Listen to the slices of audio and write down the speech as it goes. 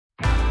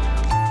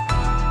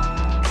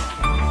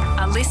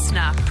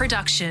listener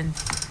production.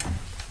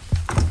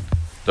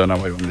 Don't know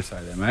what you want me to say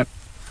there, mate.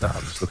 No,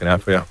 I'm just looking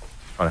out for you,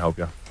 trying to help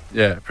you.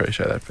 Yeah,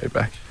 appreciate that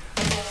feedback.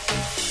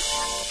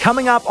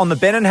 Coming up on the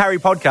Ben and Harry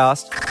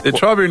podcast. The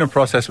tribunal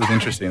process was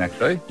interesting,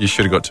 actually. You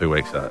should have got 2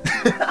 weeks of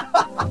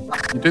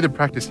that. You do the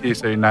practice here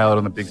so you nail it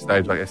on the big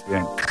stage like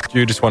SBN. Do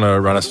you just want to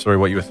run us through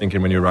what you were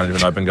thinking when you were running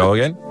an open goal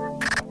again?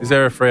 Is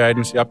there a free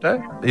agency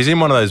update? He's in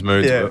one of those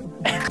moods. Yeah.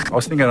 I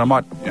was thinking I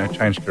might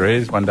change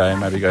careers one day and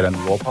maybe go down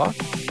the law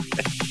path.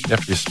 You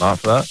have to be smart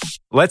for that.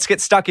 Let's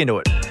get stuck into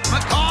it.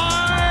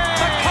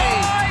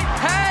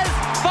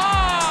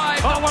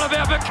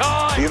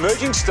 The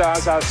emerging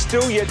stars are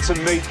still yet to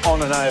meet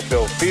on an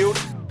AFL field.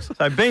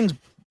 So Ben's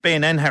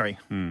Ben and Harry,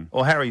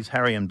 or Harry's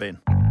Harry and Ben.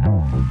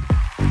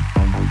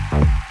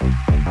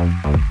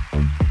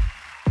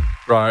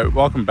 Right,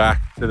 welcome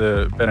back to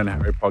the Ben and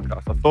Harry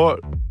podcast. I thought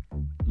I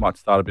might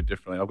start a bit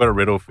differently. I've got a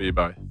riddle for you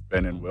both,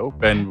 Ben and Will.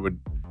 Ben would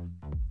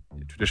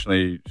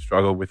traditionally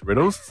struggle with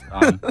riddles.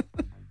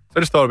 So I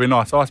just thought it'd be a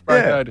nice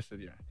icebreaker. Yeah. I just said,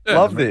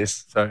 Love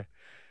this. So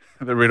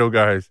the riddle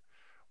goes,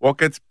 what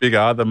gets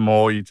bigger the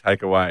more you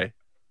take away?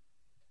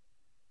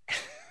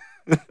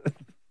 Say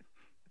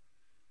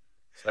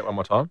it one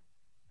more time.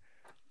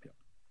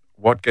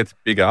 What gets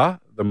bigger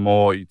the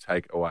more you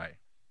take away?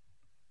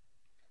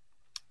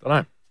 Don't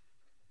know.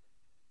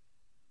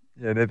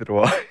 Yeah, neither do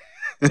I.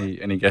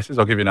 Any guesses?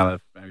 I'll give you another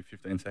maybe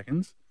 15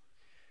 seconds.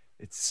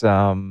 It's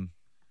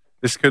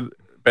This could,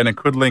 Ben, it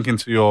could link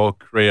into your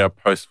career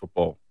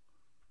post-football.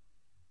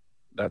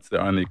 That's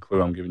the only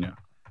clue I'm giving you.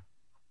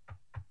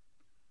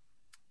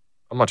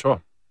 I'm not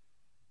sure.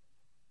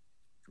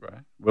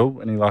 Right.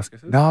 Will, any last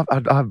guesses? no.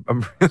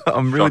 I'm really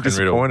Shocking riddle.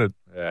 disappointed.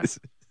 Yeah,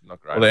 not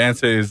great. Well, the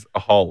answer is a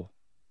hole.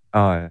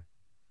 Oh yeah,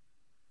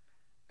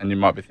 And you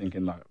might be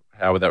thinking, like,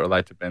 how would that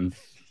relate to Ben's?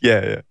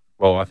 yeah.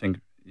 Well, I think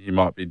he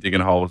might be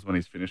digging holes when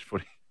he's finished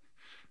footy.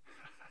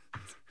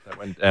 That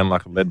went down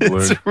like a lead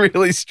balloon. It's a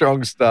really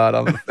strong start.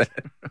 I'm a fan.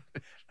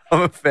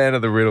 I'm a fan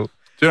of the riddle.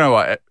 Do you know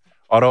what?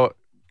 I don't.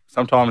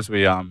 Sometimes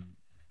we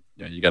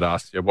you get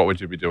asked, what would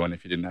you be doing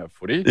if you didn't have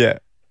footy? Yeah.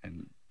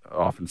 And I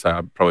often say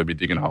I'd probably be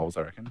digging holes.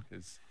 I reckon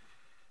because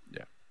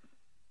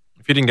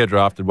If you didn't get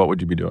drafted, what would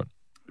you be doing?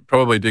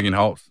 probably digging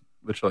holes.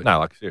 Literally. No,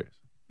 like serious.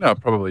 No,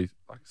 probably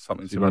like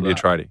something So you want similar.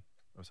 to be a tradie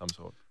of some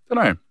sort.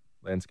 Don't know.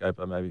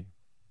 Landscaper, maybe.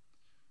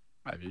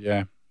 Maybe.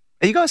 Yeah.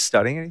 Are you guys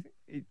studying anything?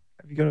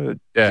 Have you got a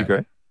Yeah.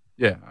 degree?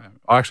 Yeah.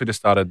 I actually just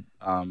started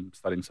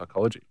studying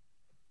psychology.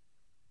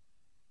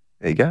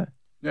 There you go.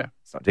 Yeah.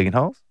 It's not digging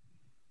holes.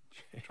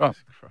 Right.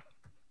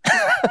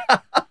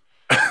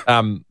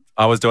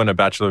 I was doing a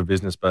Bachelor of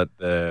Business, but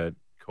the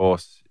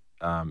course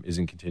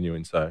isn't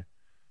continuing, so going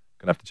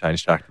to have to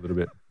change tack a little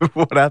bit.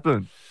 What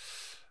happened?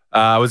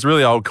 It was a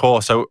really old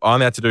course, so I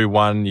only had to do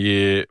 1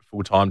 year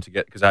full time to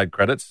get, because I had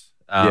credits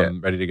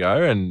ready to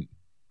go,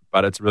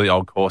 but it's a really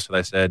old course, so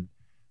they said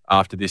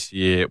after this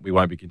year we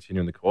won't be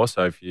continuing the course.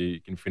 So if you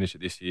can finish it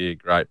this year,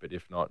 great, but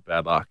if not,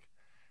 bad luck.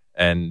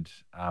 And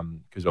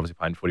because obviously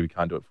playing footy, we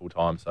can't do it full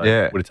time, so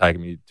it would have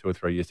taken me 2 or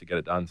 3 years to get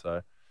it done.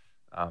 So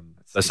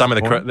some of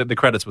the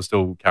credits will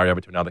still carry over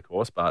to another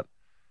course, but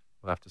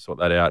we'll have to sort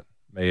that out.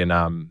 Me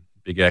and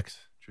Big X,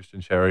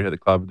 Tristan Sherry at the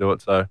club do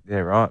it. So Yeah,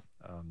 right.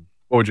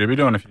 What would you be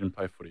doing if you didn't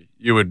play footy?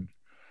 You would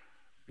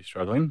be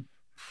struggling.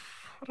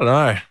 I don't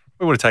know.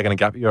 We would have taken a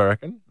gap year, I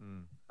reckon.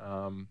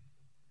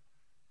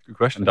 Good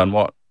question. And done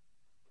what?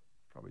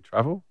 Probably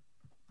travel.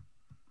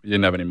 You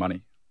didn't have any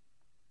money.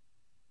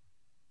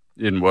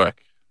 You didn't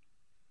work.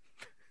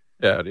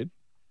 Yeah, I did.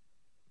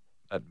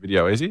 That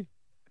video easy.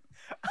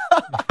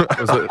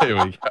 Was it?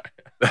 Here we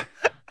go.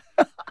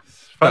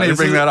 Funny you this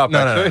bring is- that up, no,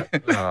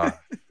 actually. no.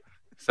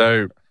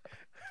 So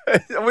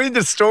We're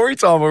into story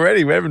time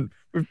already.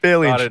 We've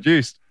barely Started-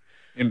 introduced.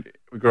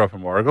 we grew up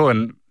in Warragul,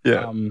 and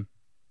Yeah.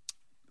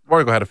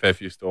 Warragul had a fair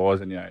few stores,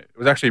 and it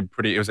was actually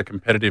it was a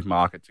competitive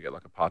market to get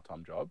like a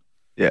part-time job.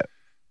 Yeah.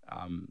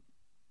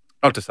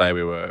 Not to say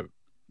we were,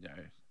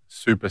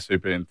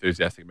 super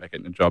enthusiastic about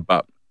getting a job,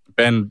 but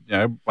Ben,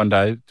 one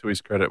day, to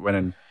his credit, went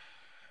and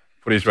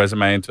put his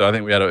resume into, I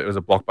think it was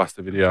a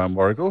Blockbuster video in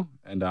Warragul,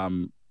 and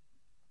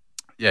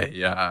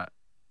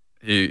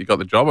he got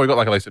the job, or he got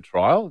like at least a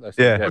trial. They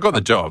said, I got the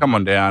job. Come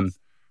on down.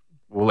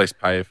 We'll at least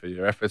pay you for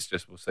your efforts.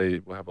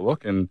 We'll have a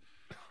look. And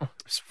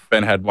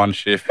Ben had one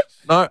shift.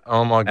 No,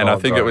 oh my God. And I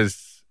think bro. it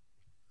was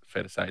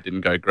fair to say it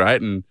didn't go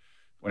great. And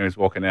when he was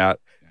walking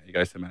out, he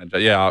goes to the manager,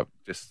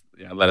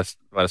 let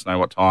us know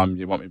what time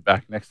you want me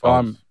back next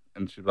time.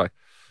 And she'd be like,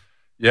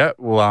 yeah,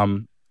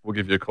 we'll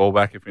give you a call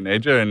back if we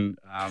need you. And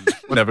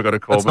we never got a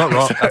call That's back.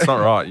 not right. That's not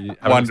right. You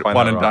haven't one explained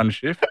that and right. done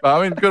shift. But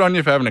I mean, good on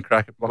you for having a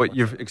crack at Blockbuster. But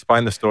you've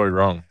explained the story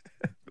wrong.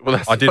 Well,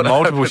 that's I did what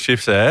multiple happened.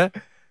 shifts there,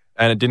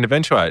 and it didn't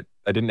eventuate.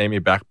 They didn't need me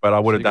back, but I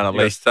would have done at You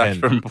got least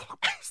sacked 10. from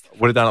Blockbuster.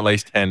 Would have done at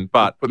least 10,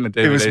 but Putting the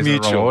DVDs It was in the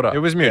wrong mutual. order. it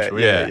was mutual.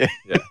 Yeah.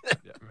 Yeah.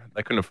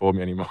 They couldn't afford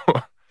me anymore.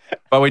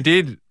 But we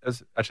did.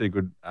 That's actually a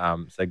good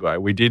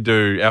segue. We did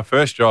do our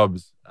first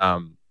jobs.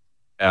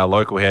 Our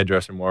local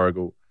hairdresser in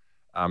Warragul.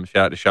 Shout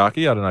out to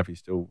Sharky. I don't know if he's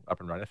still up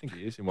and running. I think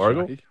he is in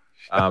Warragul.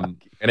 Sharky.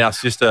 And our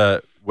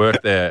sister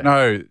worked there.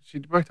 No,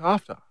 she worked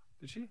after.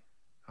 Did she?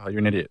 Oh, you're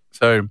an idiot.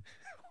 So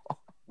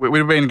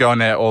we've been going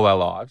there all our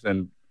lives,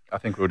 and I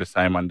think we were just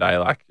saying one day,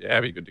 like, yeah,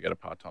 it'd be good to get a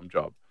part-time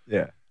job.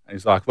 Yeah. And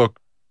he's like, look,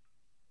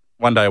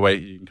 one day a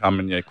week you can come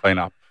and clean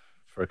up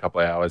for a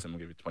couple of hours and we'll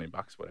give you $20,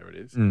 whatever it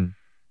is. Mm.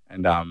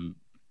 And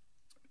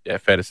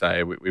fair to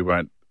say,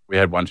 we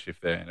had one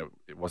shift there and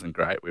it wasn't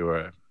great. We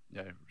were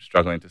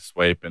struggling to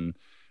sweep, and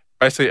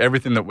basically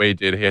everything that we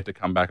did, he had to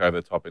come back over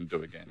the top and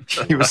do again.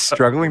 He was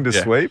struggling to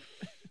sweep?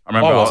 I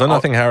remember I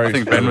think Harry. I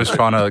think Ben was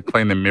trying to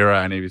clean the mirror,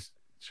 and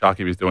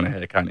Sharky was doing a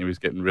haircut, and he was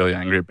getting really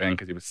angry at Ben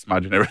because he was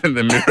smudging everything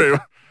in the mirror. He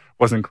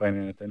wasn't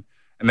cleaning anything.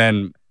 And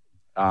then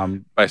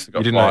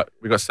basically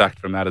we got sacked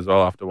from that as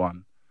well after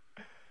one.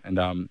 And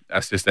our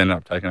assist ended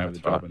up taking over the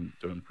job and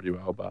doing pretty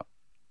well. But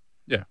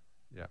yeah.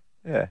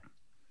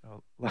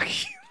 Oh,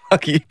 lucky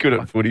you're good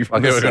at footy.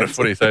 Lucky we're good at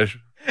footy. So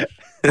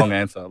long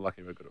answer.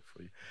 Lucky we're good at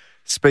footy.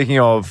 Speaking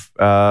of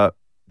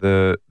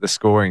the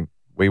scoring,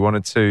 we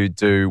wanted to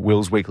do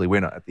Will's weekly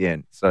winner at the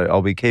end. So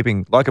I'll be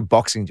keeping, like a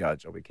boxing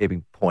judge, I'll be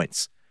keeping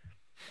points.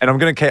 And I'm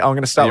going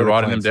to start with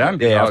writing them down.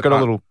 Yeah, I've got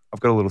a little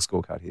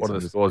scorecard here. What are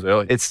the scores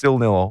early? It's still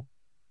 0-0.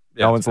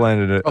 Yeah, no one's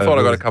landed it. I thought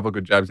I got a couple of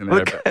good jabs in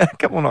there. A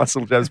couple of nice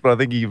little jabs, but I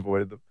think you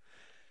avoided them.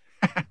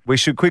 We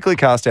should quickly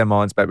cast our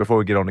minds back before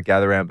we get on to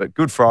gather round. But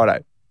Good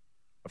Friday,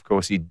 of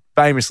course, you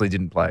famously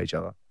didn't play each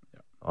other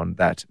on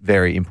that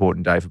very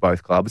important day for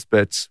both clubs.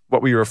 But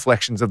what were your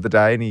reflections of the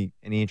day? Any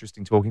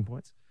interesting talking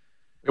points?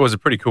 It was a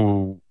pretty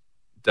cool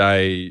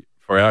day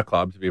for our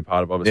club to be a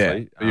part of,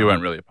 obviously. Yeah, but you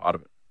weren't really a part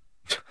of it.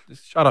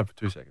 Just shut up for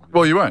 2 seconds.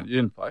 Well, you weren't. You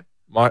didn't play.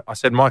 I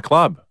said my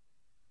club.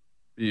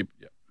 Yeah.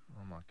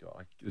 Oh, my God.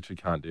 I literally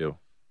can't deal.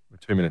 We're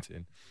 2 minutes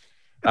in.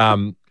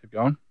 Keep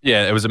going.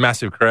 Yeah, it was a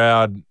massive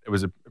crowd. It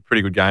was a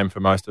pretty good game for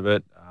most of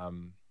it.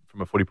 From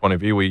a footy point of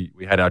view, we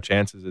had our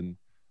chances and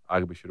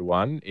arguably should have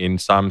won in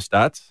some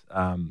stats.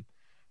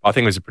 I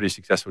think it was a pretty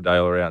successful day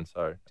all around.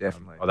 So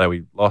Definitely. Although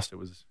we lost, it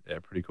was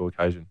a pretty cool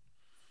occasion.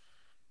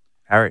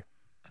 Harry?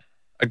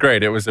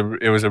 Agreed. It was a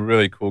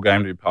really cool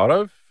game to be part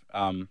of.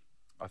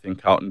 I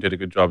think Carlton did a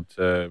good job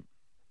to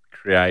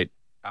create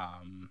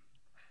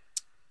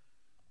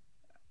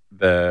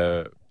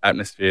the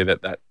atmosphere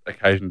that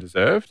occasion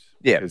deserved.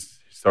 Yeah. Because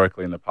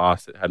historically in the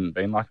past it hadn't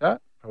been like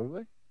that,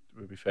 probably, it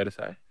would be fair to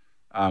say.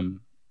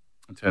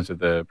 In terms of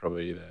the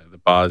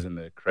buzz and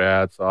the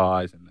crowd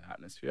size and the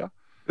atmosphere.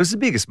 It was the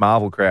biggest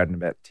Marvel crowd in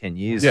about 10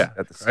 years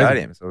at the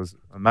stadium, so it was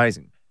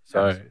amazing.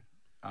 So,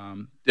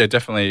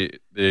 definitely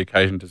the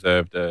occasion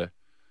deserved a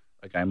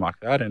game like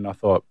that, and I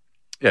thought,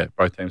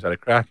 both teams had a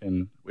crack,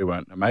 and we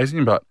weren't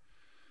amazing, but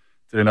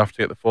did enough to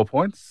get the 4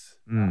 points.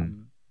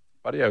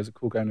 But it was a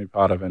cool game to be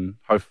part of, and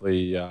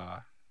hopefully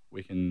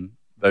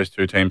those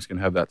two teams can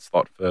have that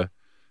slot for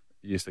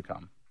years to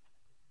come.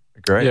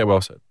 Agree? Yeah,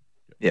 well said.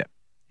 Yeah.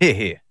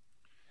 Here.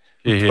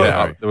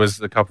 Yeah. There was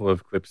a couple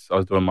of clips. I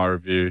was doing my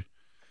review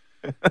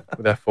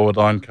with our forward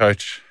line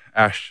coach,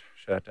 Ash.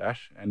 Shout out to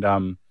Ash.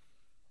 And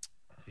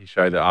he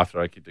showed that after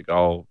I kicked a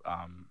goal,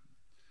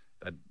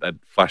 that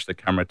flashed the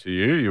camera to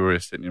you. You were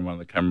sitting in one of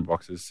the camera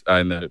boxes,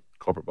 in the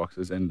corporate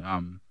boxes, and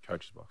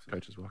coach's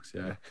box,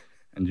 yeah.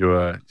 And you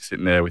were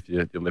sitting there with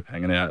your lip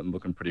hanging out and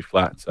looking pretty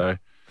flat. So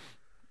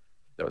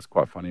that was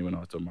quite funny when I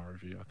was doing my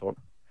review, I thought.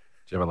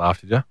 Did you ever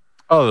laugh, did you?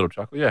 Oh, a little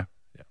chuckle, yeah.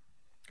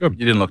 Good.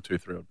 You didn't look too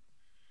thrilled.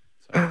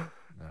 So.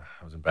 No,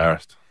 I was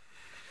embarrassed.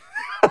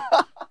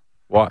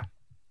 Why?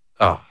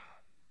 Oh,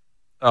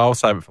 I'll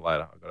save it for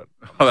later. I got it.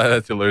 Oh,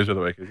 that's your loser of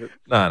the week, is it?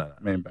 No.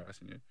 Me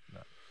embarrassing you. No.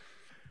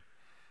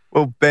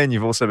 Well, Ben,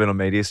 you've also been on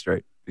Media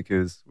Street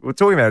because we're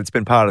talking about it's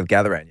been part of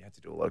Gather Round. You had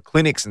to do a lot of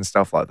clinics and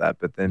stuff like that.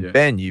 But then,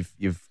 Ben,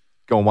 you've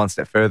gone one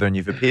step further and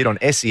you've appeared on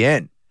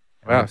SEN.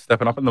 Wow,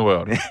 stepping up in the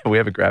world. We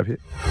have a grab here.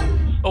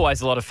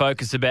 Always a lot of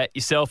focus about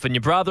yourself and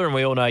your brother, and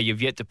we all know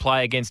you've yet to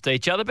play against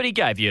each other, but he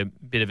gave you a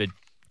bit of a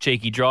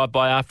cheeky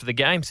drive-by after the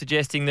game,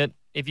 suggesting that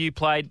if you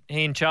played,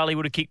 he and Charlie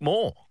would have kicked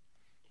more.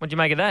 What'd you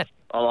make of that?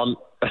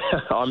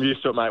 I'm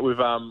used to it, mate.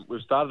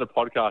 We've started a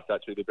podcast,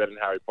 actually, the Ben and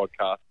Harry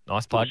podcast.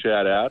 Nice plug.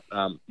 Shout out.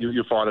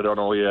 You'll find it on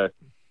all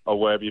or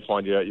wherever you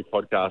find your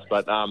podcast.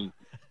 But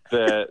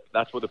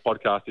that's what the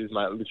podcast is,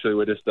 mate. Literally,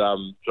 we're just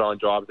throwing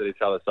drives at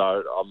each other. So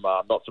I'm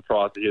not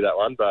surprised to hear that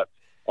one, but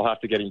I'll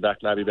have to get him back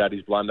maybe about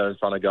his blunder in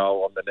front of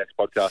goal on the next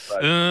podcast,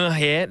 mate.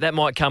 Yeah, that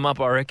might come up,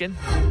 I reckon.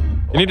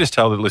 Can you just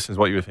tell the listeners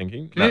what you were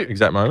thinking in that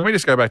exact moment? Can we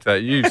just go back to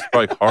that? You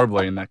spoke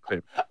horribly in that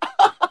clip.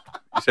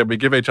 You said we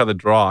give each other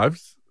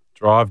drives.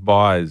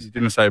 Drive-bys. You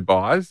didn't say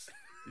buys.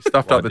 You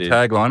stuffed up the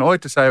tagline. All you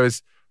had to say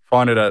was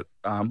find it at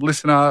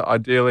Listener,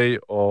 ideally,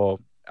 or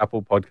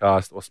Apple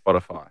Podcast or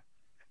Spotify.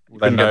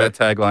 They can get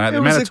that tagline out. The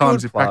amount of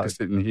times you practiced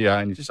it in here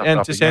and you stuffed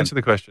up just again. answer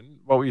the question.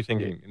 What were you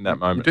thinking in that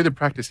moment? You do the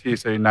practice here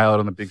so you nail it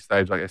on the big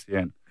stage like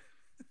SEN.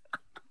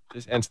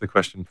 Just answer the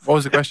question. What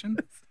was the question?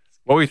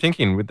 What were you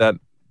thinking with that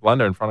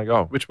blunder in front of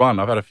goal? Which one?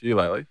 I've had a few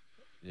lately.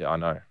 Yeah, I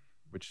know.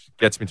 Which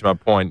gets me to my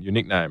point. Your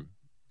nickname,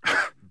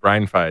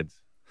 Brain Fades.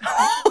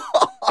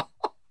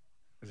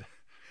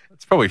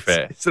 It's probably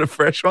fair. Is it a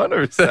fresh one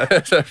or is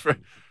that?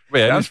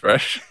 Sounds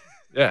fresh.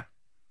 Yeah.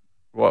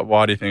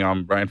 Why do you think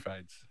I'm Brain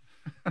Fades?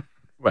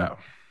 Well,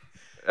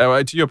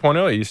 to your point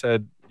earlier, you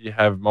said you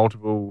have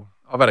multiple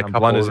I've had a couple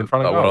blunders in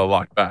front of that I goal. would have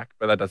liked back,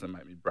 but that doesn't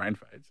make me brain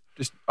fades.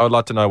 Just, I would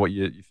like to know what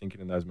you're thinking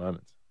in those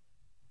moments.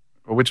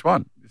 Well, which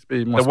one? Just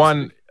be more The one,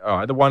 specific. all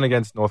right, the one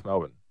against North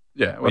Melbourne.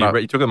 Yeah. Where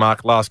you took the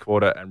mark last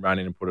quarter and ran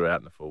in and put it out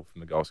in the full from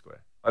the goal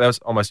square. Like, that was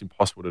almost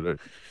impossible to do.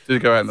 Did it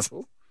go out in the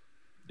full?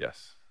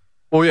 Yes.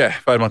 Well, yeah.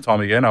 If I had my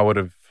time again, I would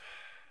have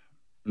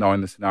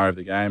known the scenario of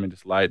the game and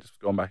just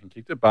gone back and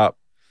kicked it. But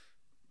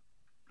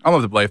I'm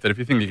of the belief that if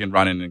you think you can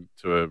run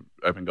into an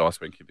open goal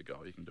square and kick the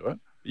goal, you can do it.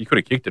 You could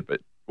have kicked it,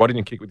 but why didn't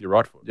you kick with your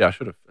right foot? Yeah, I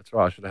should have. That's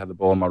right. I should have had the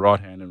ball in my right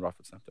hand and right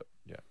foot snapped it.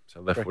 Yeah. So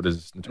left Correct.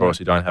 footers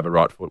notoriously don't have a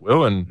right foot,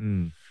 Will,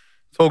 and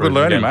It's all good Prove it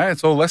learning, again. mate.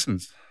 It's all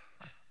lessons.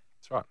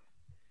 that's right.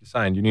 You're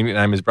saying your new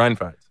nickname is Brain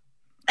Fades.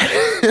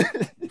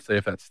 See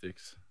if that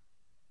sticks.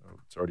 Oh,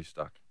 it's already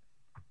stuck.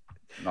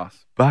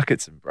 Nice.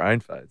 Buckets and brain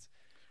fades.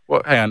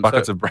 Well, hang on.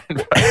 Buckets So of brain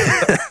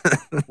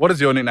fades. what is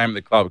your nickname at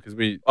the club? Because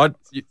we went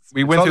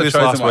through this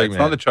last week, It's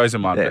not man. the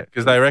chosen one, Yeah.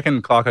 because they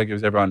reckon Clarko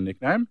gives everyone a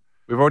nickname.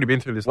 We've already been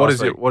through this What last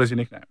is week. What is your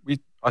nickname?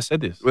 I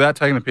said this. Without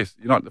taking the piss,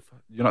 you're not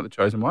the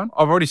chosen one.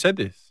 I've already said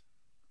this.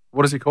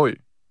 What does he call you?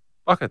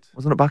 Buckets.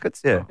 Wasn't it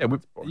buckets? Yeah. Yeah,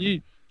 are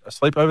you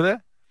asleep over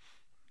there?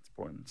 It's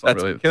boring. It's not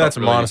really. it's That's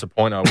not a really- minus a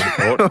point, I would have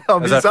thought. I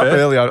Is was that up fair?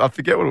 earlier. I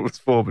forget what it was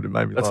for, but it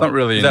made me That's laugh. not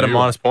really. Is that a new.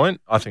 minus point?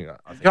 I think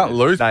You can't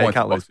lose No, points. you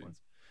can't in lose boxing. points.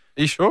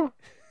 Are you sure?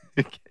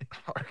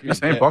 You've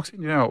seen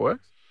boxing. You know how it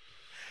works.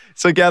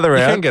 So gather You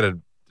around. can get a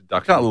You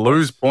deduction. can't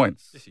lose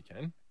points. Yes, you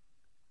can.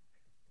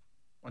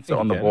 Once think they're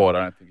on you the can. board,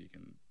 I don't think you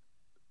can.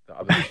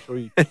 Sure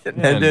you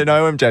And,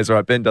 no, MJ's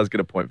right. Ben does get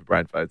a point for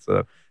brain fade,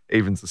 so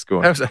evens the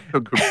score. That was a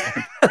good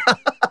point.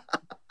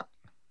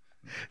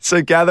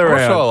 So gather I'm not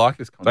around. sure I like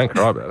this Don't concept.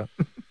 cry about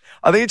it.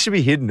 I think it should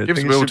be hidden. I It gives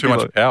think it Will should too be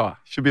much like, power.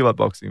 should be like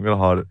boxing. I'm going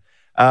to hide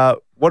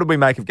it. What did we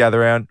make of gather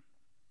round?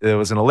 There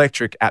was an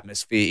electric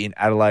atmosphere in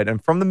Adelaide,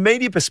 and from the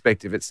media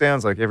perspective, it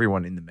sounds like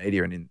everyone in the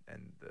media and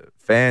the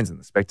fans and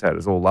the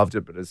spectators all loved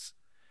it. But as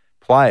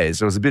players,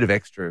 there was a bit of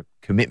extra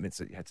commitments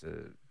that you had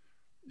to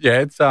Yeah,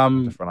 it's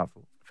front up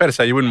for. fair to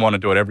say you wouldn't want to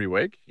do it every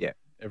week. Yeah.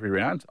 Every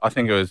round. I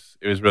think it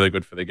was really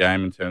good for the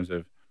game in terms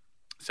of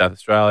South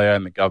Australia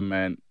and the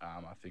government.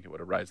 I think it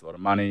would have raised a lot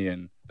of money,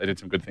 and they did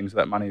some good things with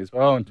that money as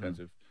well in terms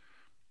of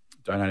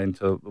donating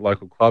to the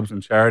local clubs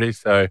and charities.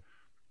 So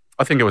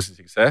I think it was a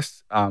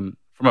success.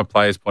 From a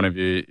player's point of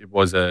view, it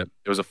was a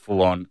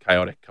full on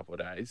chaotic couple of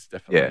days.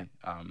 Definitely.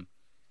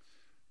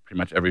 Pretty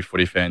much every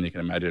footy fan you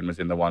can imagine was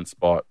in the one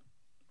spot.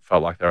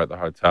 Felt like they were at the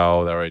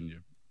hotel, they were in your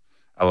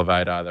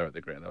elevator, they were at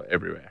the ground, they were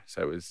everywhere.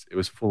 So it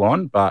was full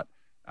on, but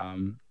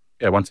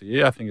once a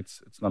year, I think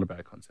it's not a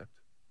bad concept.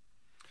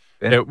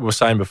 Yeah, we were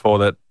saying before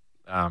that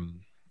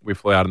we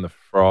flew out on the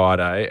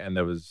Friday and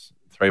there was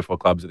 3 or 4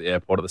 clubs at the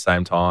airport at the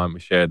same time. We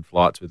shared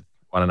flights with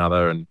one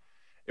another and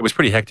it was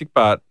pretty hectic,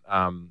 but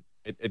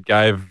it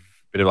gave a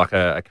bit of like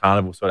a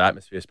carnival sort of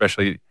atmosphere,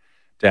 especially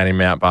down in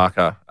Mount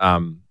Barker.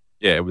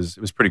 It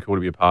was pretty cool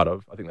to be a part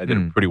of. I think they did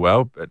it pretty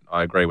well, but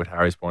I agree with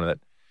Harry's point that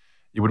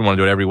you wouldn't want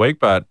to do it every week,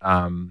 but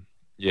I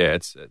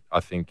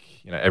think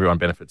everyone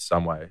benefits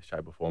some way,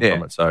 shape or form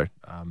from it. So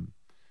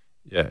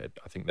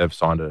I think they've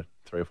signed a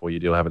 3 or 4 year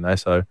deal, haven't they?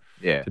 So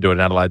to do it in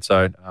Adelaide.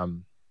 So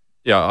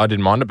I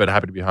didn't mind it, but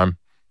happy to be home.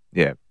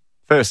 Yeah.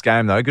 First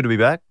game though, good to be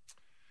back.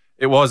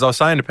 It was. I was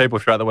saying to people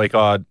throughout the week,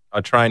 I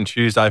trained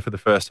Tuesday for the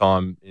first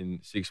time in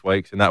 6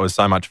 weeks, and that was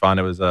so much fun.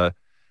 It was a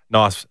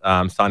nice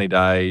sunny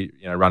day,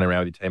 running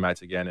around with your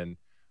teammates again. And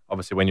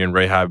obviously, when you're in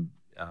rehab,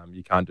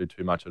 you can't do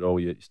too much at all.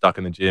 You're stuck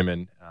in the gym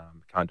and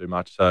can't do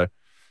much. So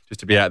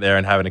just to be out there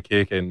and having a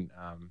kick and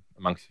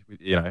amongst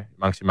your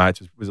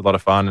mates was a lot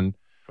of fun. And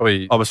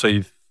Probably.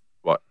 obviously,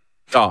 what?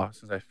 Oh,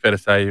 since I fair to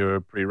say you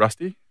were pretty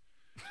rusty.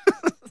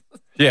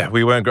 Yeah,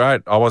 we weren't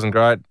great. I wasn't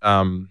great.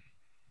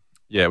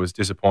 It was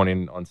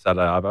disappointing on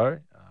Saturday, Arvo.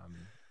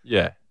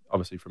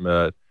 Obviously from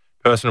a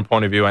personal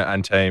point of view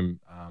and team,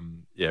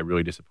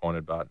 really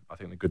disappointed. But I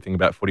think the good thing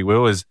about footy,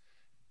 Will, is,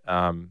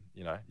 I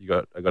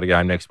got a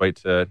game next week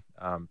to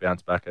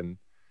bounce back and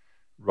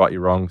right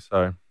your wrongs.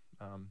 So,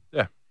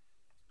 Yep.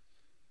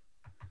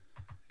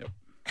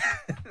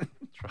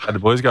 Had the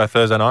boys go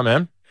Thursday night,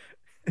 man.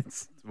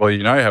 Well,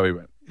 you know how we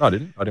went. No, I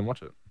didn't. I didn't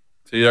watch it.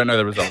 So you don't know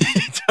the results.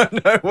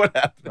 Don't know what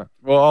happened.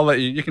 Well, I'll let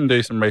you. You can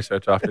do some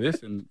research after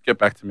this and get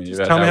back to me. Just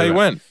about tell me how we you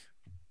went.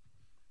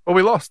 Well,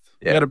 we lost.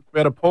 Yeah. We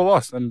had a poor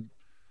loss and it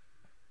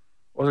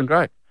wasn't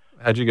great.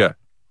 How'd you go?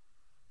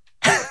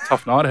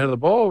 Tough night ahead of the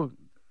ball.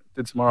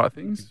 Did some all right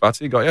things.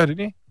 Butsy got you,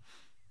 didn't he?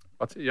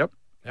 That's it. Yep.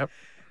 I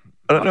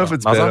don't know if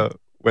it's Muzzer? better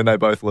when they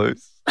both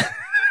lose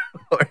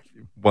or if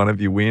one of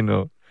you win.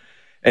 Or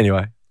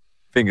anyway,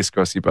 fingers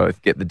crossed you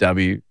both get the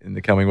W in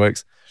the coming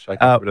weeks. Shake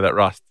a bit of that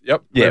rust.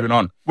 Yep. Yeah. Moving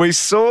on. We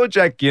saw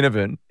Jack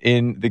Ginnivan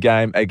in the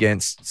game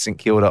against St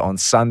Kilda on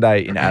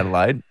Sunday in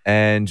Adelaide,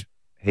 and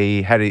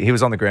he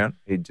was on the ground.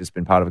 He'd just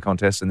been part of a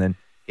contest, and then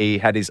he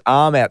had his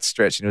arm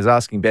outstretched, and he was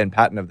asking Ben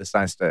Patton of the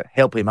Saints to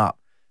help him up,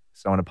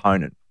 so an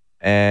opponent.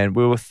 And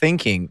we were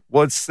thinking,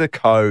 what's the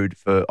code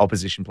for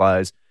opposition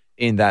players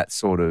in that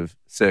sort of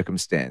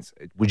circumstance?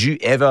 Would you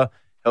ever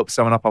help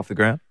someone up off the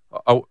ground?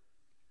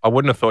 I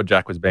wouldn't have thought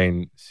Jack was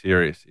being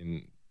serious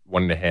in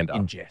wanting to hand up.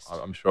 In jest.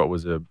 I'm sure it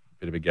was a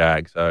bit of a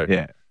gag. So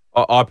Yeah.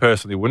 I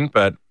personally wouldn't,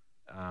 but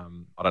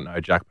I don't know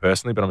Jack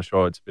personally, but I'm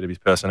sure it's a bit of his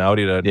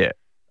personality to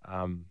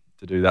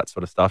do that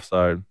sort of stuff.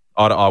 So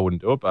I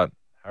wouldn't do it, but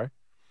Harry?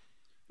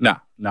 No,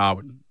 I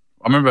wouldn't.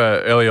 I remember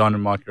early on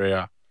in my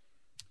career,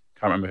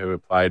 can't remember who we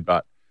played,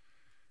 but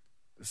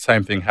the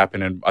same thing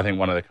happened, and I think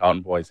one of the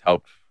Carlton boys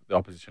helped the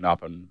opposition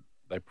up, and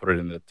they put it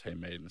in the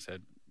team meeting and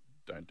said,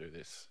 "Don't do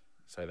this."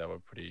 So they were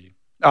pretty.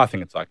 I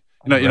think it's like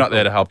you're not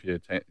there to help your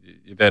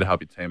you're there to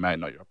help your teammate,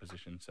 not your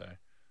opposition. So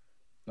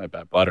no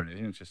bad blood or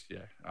anything. It's just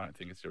I don't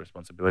think it's your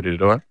responsibility to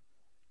do it.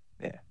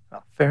 Yeah.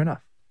 Oh, fair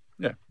enough.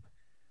 Yeah.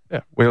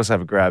 Yeah. We also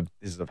have a grab.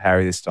 This is of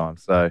Harry this time.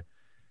 So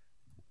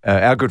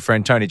our good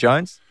friend Tony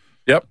Jones.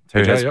 Yep.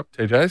 TJ,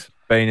 TJ's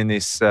been in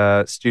this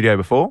studio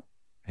before.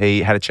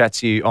 He had a chat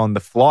to you on the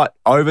flight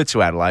over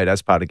to Adelaide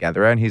as part of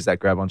Gather Round. Here's that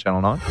grab on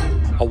Channel 9.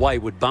 A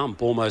wayward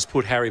bump almost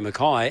put Harry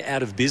Mackay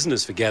out of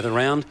business for Gather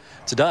Round.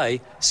 Today,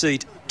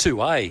 seat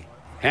 2A.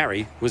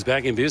 Harry was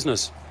back in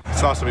business.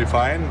 It's nice to be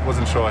playing.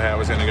 Wasn't sure how it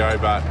was going to go,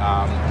 but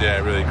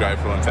really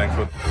grateful and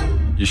thankful.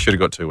 You should have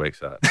got 2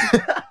 weeks of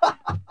that.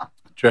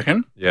 Do you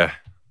reckon? Yeah.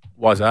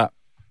 Why's that?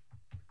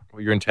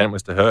 Well, your intent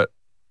was to hurt.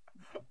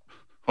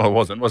 Well, it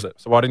wasn't, was it?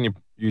 So why didn't you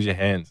use your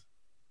hands?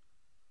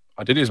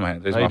 I did use my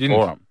hands. Use No, my you didn't.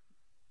 forearm.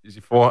 Use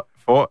your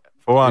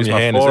forearm, Use your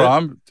my hand, is it?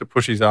 forearm to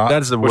push his arm.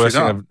 That's the push worst his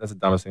thing. arm. That's the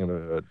dumbest thing I've ever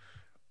heard.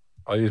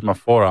 I use my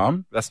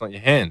forearm. That's not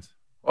your hands.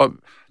 Oh,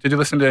 did you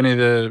listen to any of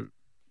the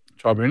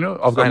tribunal?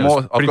 I've got Saying more.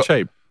 it's pretty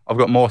cheap. I've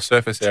got more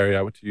surface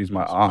area to use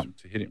my arm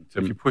to hit him. So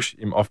if you push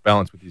him off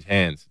balance with his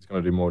hands, it's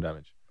going to do more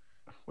damage.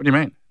 What do you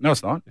mean? No,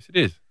 it's not. Yes, it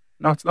is.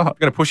 No, it's not. You're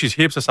going to push his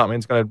hips or something.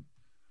 It's going to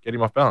get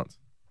him off balance.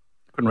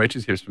 Couldn't reach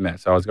his hips from there,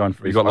 so I was going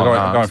for his got long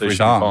arms, going so for you his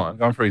should be arm. fine.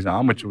 Going for his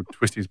arm, which will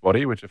twist his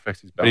body, which affects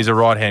his balance. But he's a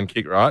right-hand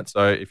kick, right?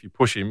 So if you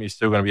push him, he's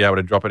still going to be able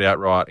to drop it out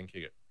right and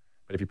kick it.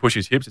 But if you push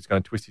his hips, it's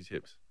going to twist his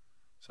hips.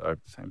 So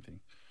Same thing.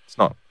 it's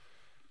not.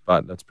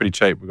 But that's pretty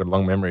cheap. We've got a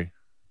long memory.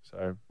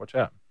 So watch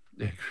out.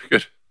 Yeah,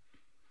 good.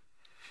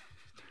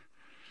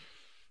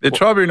 The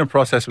tribunal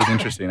process was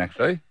interesting,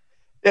 actually.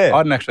 Yeah. I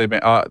hadn't actually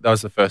been. That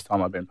was the first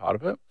time I'd been part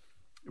of it.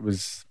 It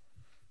was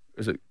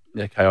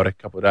a chaotic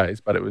couple of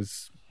days, but it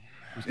was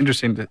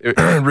interesting.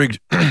 Rigged.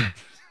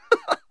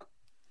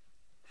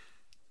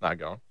 No,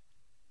 go on.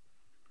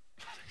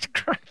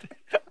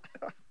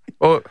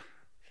 Well,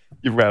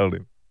 You've rattled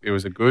him. it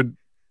was a good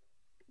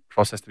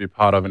process to be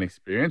part of and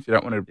experience. You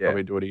don't want to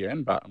probably do it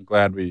again, but I'm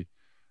glad we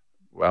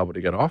were able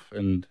to get off.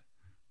 And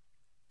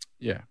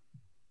yeah,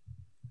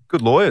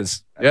 Good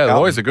lawyers. the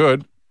lawyers are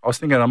good. I was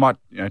thinking I might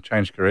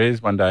change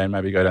careers one day and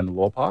maybe go down the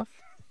law path.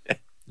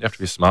 You have to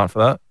be smart for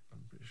that. I'm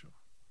pretty sure.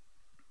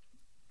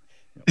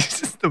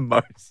 This is the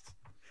most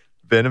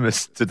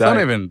venomous today. It's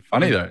not even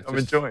funny though. It's I'm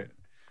just- enjoying it.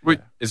 Wait,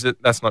 is it?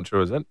 That's not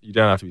true, is it? You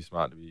don't have to be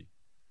smart to be.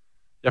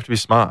 You have to be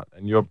smart,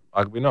 and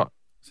we're not.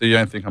 So you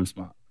don't think I'm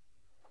smart?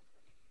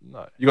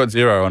 No, You got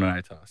 0 on an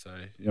ATAR, so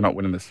you're not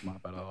winning the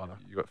smart battle either.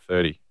 you got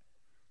 30.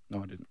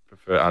 No, I didn't.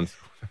 Prefer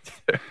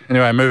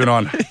Anyway, moving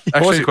on. What was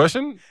Actually, the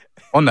question?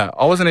 on that,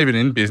 I wasn't even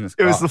in business It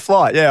class. was the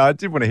flight. Yeah, I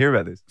did want to hear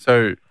about this.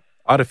 So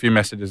I had a few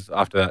messages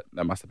after that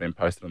that must have been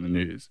posted on the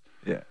news.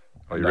 Yeah.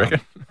 Oh, you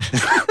reckon?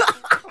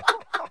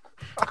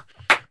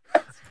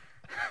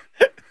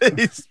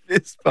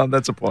 it's fun.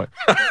 That's a point.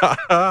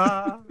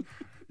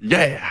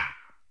 Yeah.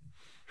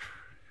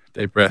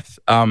 Deep breaths.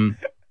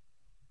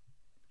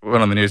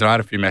 Went on the news and I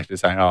had a few messages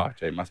saying, oh,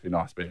 gee, it must be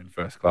nice being in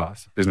first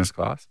class, business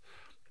class.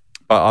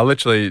 But I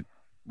literally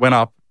went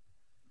up.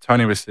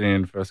 Tony was sitting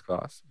in first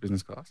class,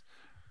 business class.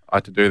 I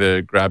had to do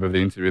the grab of the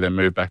interview, then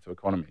move back to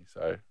economy.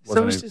 So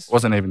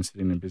wasn't even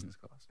sitting in business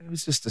class. It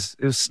was just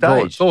it was It's all,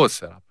 staged. it's all a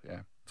setup, yeah.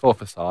 It's all a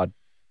facade.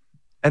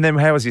 And then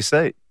how was your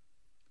seat?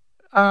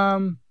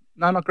 No,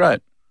 not great.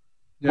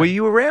 Yeah. Were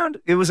you around?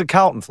 It was a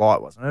Carlton flight,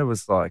 wasn't it? It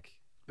was like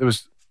There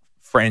was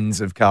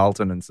friends of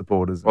Carlton and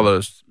supporters. Well,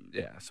 there's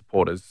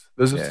supporters.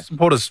 There's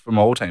supporters from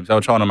all teams. They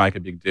were trying to make a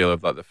big deal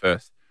of like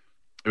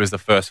it was the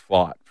first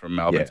flight from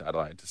Melbourne to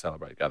Adelaide to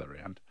celebrate Gather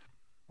Round.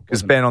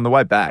 Because Ben, on the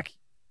way back,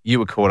 you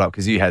were caught up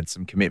because you had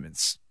some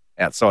commitments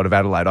outside of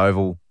Adelaide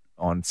Oval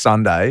on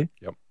Sunday.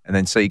 Yep. And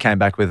then so you came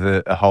back with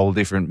a whole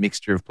different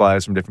mixture of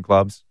players from different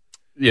clubs.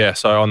 Yeah,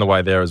 so on the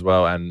way there as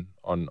well, and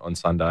on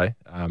Sunday,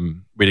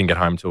 we didn't get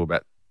home till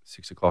about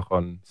 6 o'clock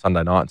on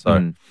Sunday night. So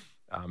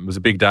it was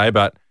a big day,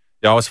 but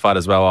yeah, I was flat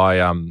as well. I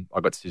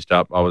got stitched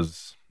up. I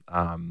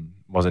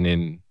wasn't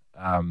in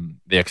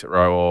the exit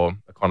row or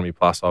economy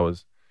plus. I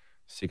was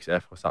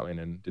 6F or something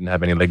and didn't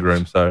have any leg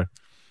room. So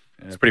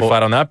it's pretty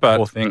flat on that. But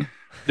Poor thing.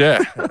 yeah,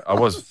 I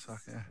was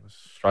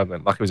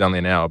struggling. Lucky it was only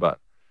an hour, but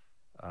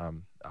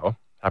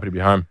happy to be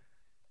home.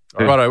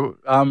 Righto.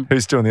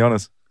 Who's doing the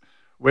honours?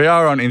 We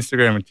are on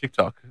Instagram and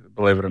TikTok,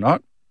 believe it or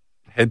not.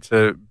 Head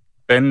to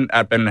Ben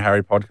and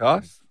Harry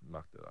Podcast.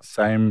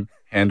 Same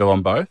handle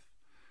on both.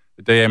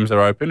 The DMs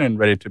are open and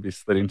ready to be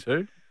slid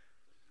into.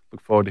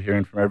 Look forward to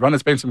hearing from everyone.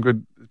 There's been some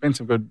good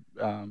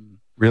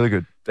Really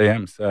good.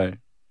 DMs, so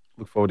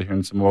look forward to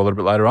hearing some more a little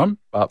bit later on.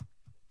 But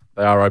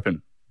they are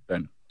open,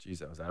 Ben. Geez,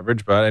 that was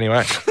average. But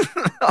anyway,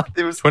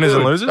 It was winners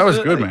and good. losers. That was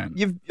good, man.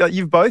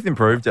 You've both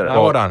improved at it.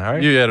 No, well done,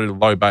 Harry. You had a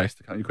low base.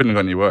 You couldn't have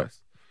got any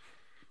worse.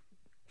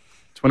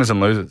 It's winners and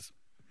losers.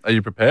 Are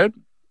you prepared?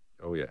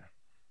 Oh yeah.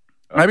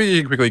 Maybe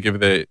you can quickly give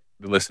the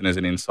listeners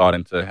an insight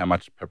into how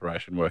much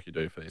preparation work you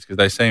do for these, because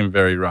they seem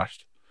very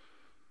rushed.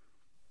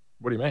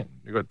 What do you mean?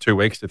 You've got 2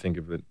 weeks to think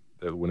of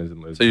the winners and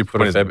losers. So you put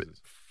Winners a and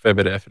losers. fair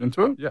bit of effort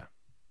into it? Yeah.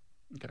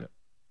 Okay.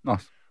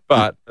 Nice.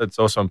 But it's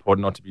also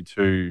important not to be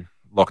too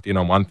locked in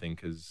on one thing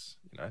because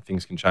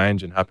things can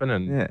change and happen.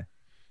 And Yeah.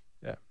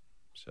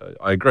 So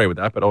I agree with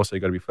that, but also you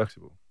got to be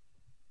flexible.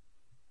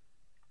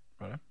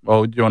 Right.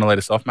 Well, do you want to lead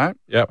us off, mate?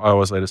 Yeah, I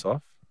always lead us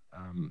off.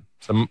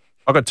 So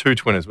I've got 2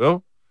 twinners,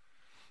 Will.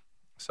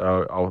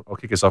 So I'll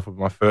kick us off with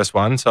my first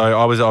one.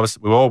 So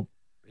we were all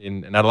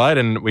in Adelaide,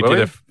 and we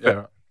did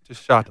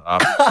just shut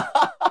up.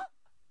 Oh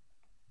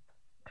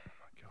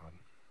my God.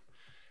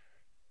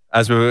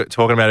 As we were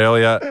talking about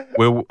earlier,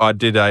 I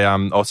did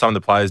some of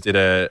the players did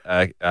a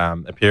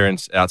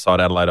appearance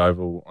outside Adelaide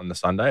Oval on the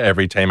Sunday.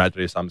 Every team had to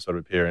do some sort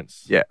of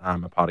appearance. Yeah.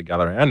 A part of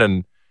gather around,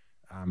 and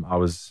I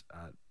was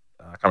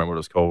I can't remember what it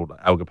was called,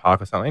 Alga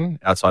Park or something,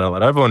 outside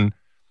Adelaide Oval, and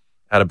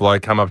had a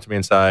bloke come up to me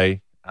and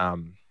say,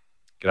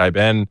 "G'day,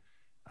 Ben.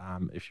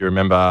 If you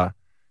remember,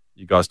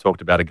 you guys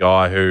talked about a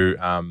guy who,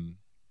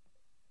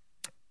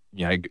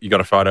 you got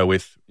a photo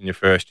with in your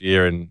first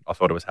year, and I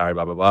thought it was Harry,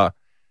 blah, blah, blah."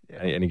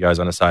 Yeah. And he goes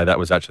on to say that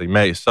was actually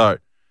me. So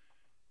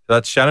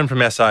that's Shannon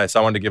from SA. So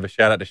I wanted to give a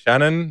shout out to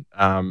Shannon.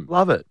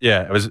 Love it.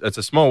 Yeah, it's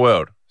a small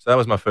world. So that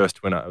was my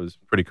first winner. It was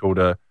pretty cool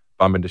to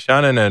bump into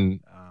Shannon,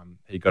 and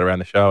he got around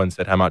the show and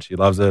said how much he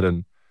loves it,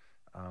 and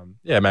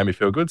it made me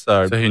feel good.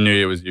 So he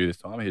knew it was you this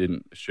time. He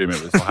didn't assume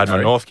it was. I had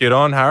my North kit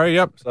on, Harry.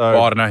 Yep. So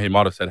I don't know. He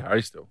might have said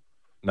Harry still.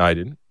 No, he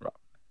didn't. Right.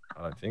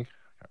 I don't think.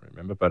 I can't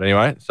remember. But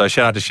anyway, so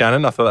shout out to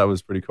Shannon. I thought that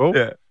was pretty cool.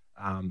 Yeah.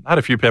 I had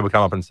a few people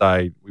come up and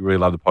say we really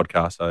love the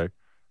podcast. So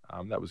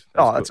that was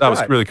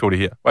really cool to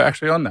hear. Well,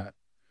 actually, on that,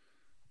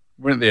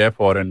 we're at the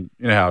airport, and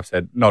you know how I've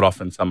said not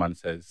often someone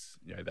says,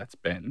 that's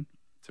Ben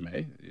to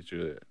me.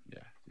 Usually,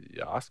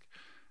 you ask.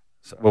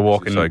 So we're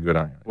walking. So good,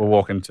 aren't you? We're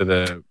walking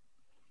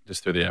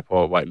just through the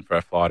airport, waiting for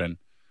our flight, and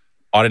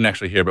I didn't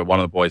actually hear, but one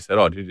of the boys said,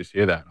 "Oh, did you just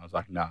hear that?" And I was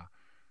like, "Nah."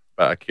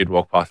 But a kid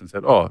walked past and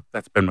said, "Oh,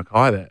 that's Ben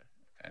Mackay there,"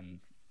 and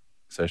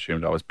so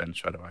assumed I was Ben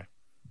straight away.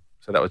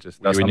 So that was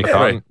just. Were you in your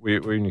Carlton? Were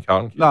you in your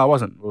Carlton? No, I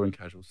wasn't. We were in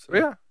casuals. So.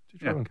 Yeah,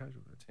 did you in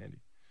casuals? That's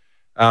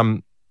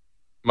handy.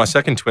 My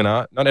second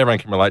twinner. Not everyone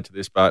can relate to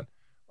this, but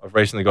I've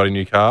recently got a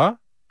new car,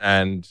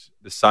 and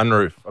the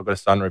sunroof. I've got a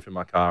sunroof in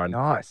my car, and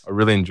nice. I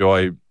really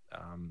enjoy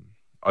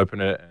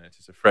open it, and it's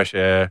just a fresh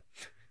air.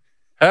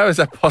 How is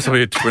that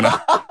possibly a twinner?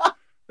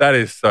 That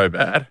is so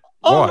bad.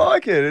 I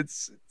like it.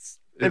 It's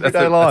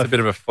everyday life. That's a bit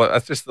of a.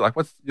 That's just like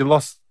you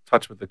lost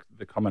touch with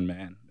the common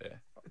man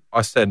there.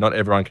 I said not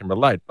everyone can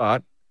relate,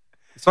 but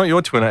it's not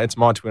your twinner. It's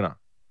my twinner.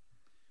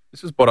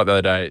 This was brought up the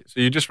other day. So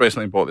you just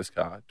recently bought this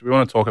car. Do we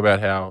want to talk about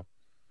how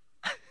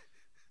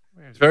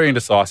it's very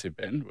indecisive,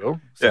 Ben? Will.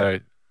 So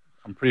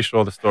I'm pretty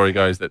sure the story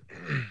goes that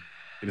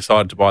he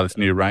decided to buy this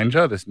new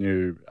Ranger, this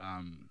new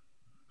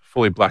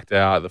fully blacked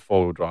out, the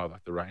 4-wheel drive,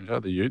 like the Ranger,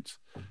 the Utes.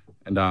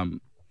 And I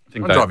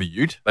think they drive a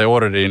Ute. They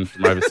ordered it in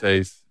from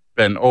overseas.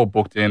 Ben all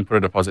booked in, put a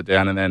deposit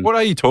down, and then what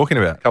are you talking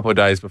about? A couple of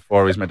days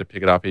before he was meant to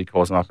pick it up, he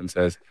calls him up and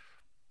says,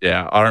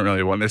 "Yeah, I don't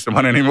really want this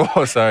one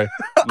anymore, so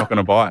I'm not going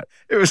to buy it."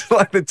 It was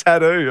like the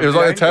tattoo. It was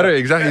like the tattoo,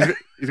 exactly.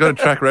 He's got a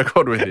track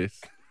record with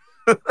this.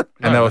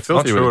 And they were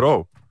filthy. Not true with at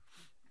all.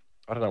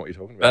 I don't know what you're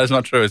talking about. That is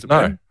not true, is it?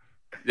 No.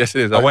 Yes,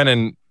 it is. I went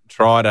and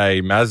tried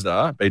a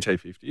Mazda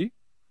BT50.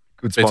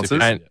 Good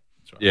sponsors. And,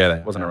 yeah,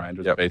 they wasn't a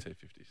Ranger, it was a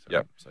BT50.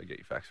 So. So get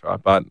your facts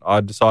right. But I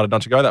decided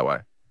not to go that way.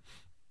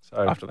 So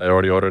after they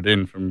already ordered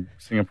in from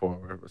Singapore,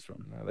 wherever it was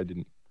from. No, they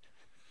didn't.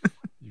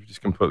 You've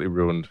just completely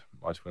ruined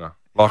my twinner.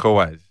 Like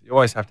always. You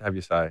always have to have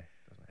your say.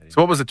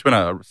 So what was the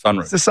twinner? A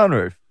sunroof? It's the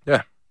sunroof.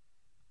 Yeah.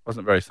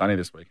 Wasn't very sunny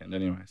this weekend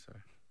anyway. So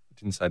I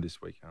didn't say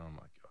this weekend. Oh,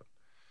 my God.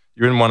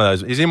 You're in one of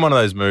those. He's in one of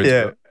those moods.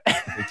 Yeah.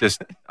 It's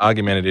just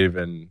argumentative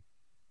and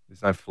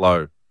there's no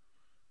flow.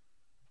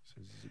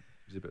 So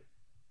zip it.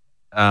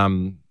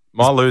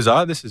 My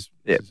loser, this is...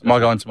 Yeah. Am I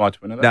going to my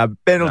twinner then? No,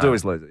 Ben will do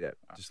his loser, yeah.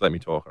 Just let me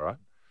talk, all right?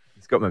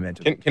 He's got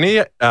momentum. Can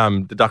he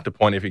deduct a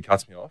point if he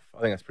cuts me off? I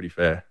think that's pretty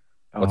fair.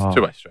 Well, it's a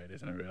two-way street,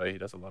 isn't it, really? He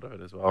does a lot of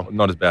it as well.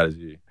 Not as bad as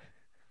you.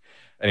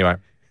 Anyway,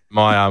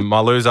 my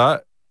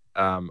loser,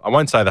 I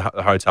won't say the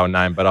hotel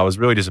name, but I was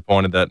really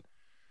disappointed that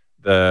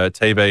the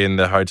TV in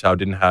the hotel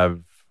didn't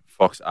have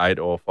Fox 8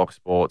 or Fox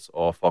Sports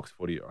or Fox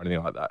Footy or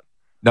anything like that.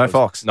 No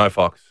Fox? No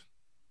Fox.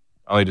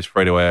 Only just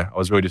free to air. I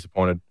was really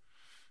disappointed.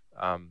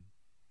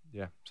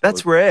 Yeah. So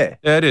That's rare.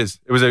 Yeah, it is.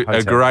 It was a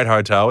great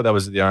hotel. That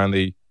was the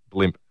only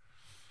blimp.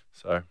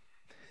 So,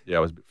 yeah, it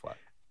was a bit flat.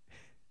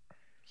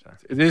 So.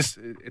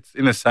 It's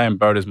in the same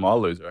boat as my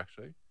loser,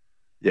 actually.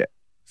 Yeah.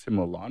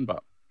 Similar line,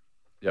 but,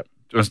 yep.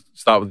 Do you want to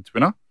start with the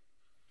twinner?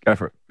 Go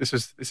for it. This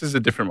is a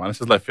different one.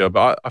 This is left field,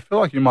 but I feel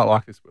like you might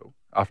like this, Will,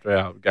 after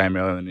our game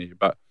earlier in the year.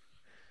 But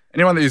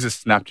anyone that uses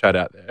Snapchat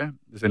out there,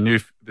 there's a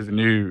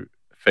new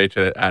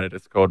feature added.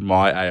 It's called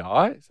My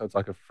AI. So it's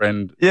like a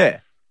friend. Yeah.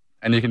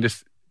 And you can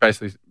just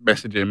basically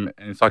message him,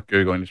 and it's like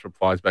Google, and he just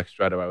replies back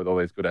straight away with all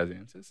these good as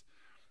answers.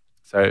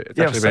 So it's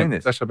Yeah, I've seen this.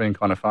 it's actually been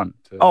kind of fun.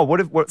 Oh,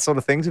 what sort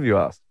of things have you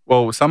asked?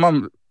 Well,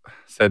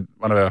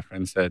 one of our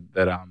friends said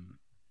that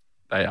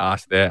they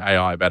asked their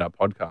AI about our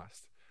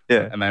podcast.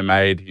 Yeah. And they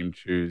made him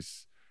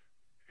choose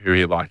who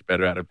he liked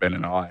better out of Ben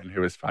and I and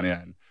who was funnier.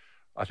 And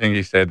I think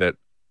he said that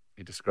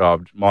he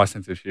described my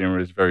sense of humour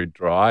as very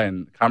dry,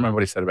 and I can't remember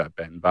what he said about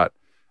Ben, but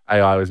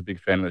AI was a big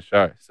fan of the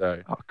show.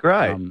 So,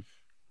 great.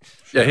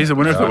 Yeah, he's the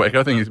winner of the week.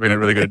 I think he's been a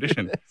really good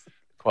addition.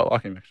 Quite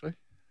like him, actually.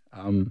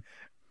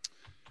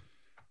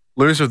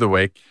 Loser of the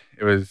week,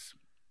 it was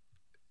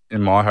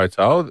in my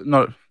hotel,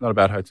 not a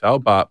bad hotel,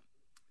 but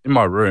in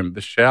my room,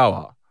 the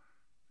shower,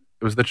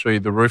 it was literally,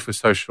 the roof was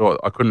so short,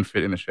 I couldn't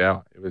fit in the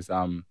shower. It was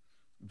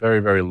very,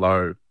 very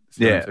low.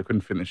 So I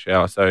couldn't fit in the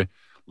shower. So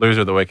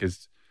loser of the week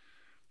is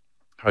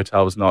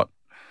hotels not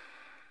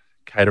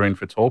catering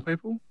for tall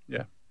people.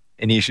 Yeah.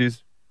 Any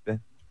issues,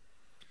 Ben?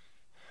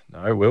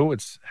 No, Will.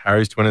 It's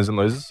Harry's Twinners and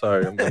Losers, so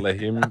I'm going to let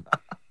him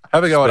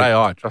have a go at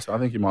AI. Trust me, I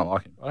think you might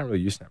like him. I don't really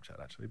use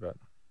Snapchat, actually, but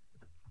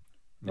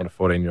I'm not a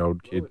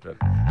 14-year-old kid. But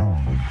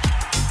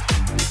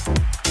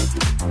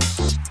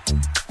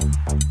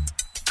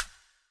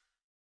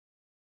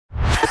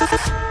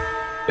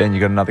Ben, you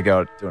got another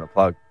go at doing a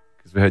plug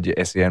because we heard your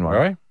SEN one.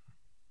 Right?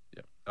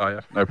 Yeah. Oh,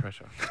 yeah. No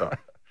pressure. Sorry.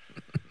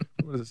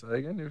 What does it say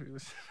again?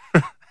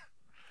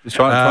 Just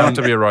try not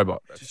to be a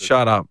robot. Just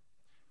shut up.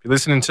 If you're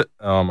listening to...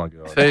 Oh, my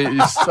God. See,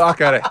 you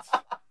suck at it.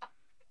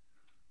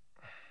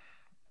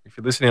 If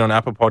you're listening on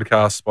Apple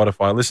Podcasts,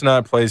 Spotify,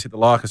 listener, please hit the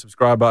like or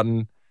subscribe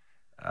button.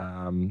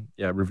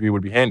 Review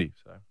would be handy.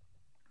 So,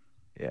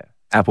 yeah.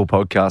 Apple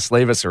Podcasts,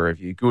 leave us a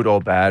review, good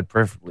or bad,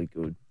 preferably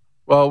good.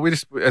 Well, we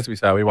just, as we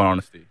say, we want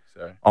honesty.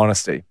 So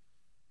honesty.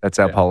 That's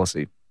our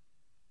policy.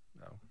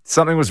 No.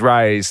 Something was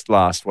raised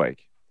last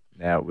week.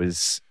 Now, it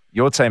was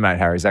your teammate,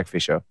 Harry, Zach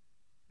Fisher,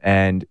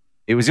 and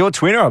it was your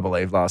twinner, I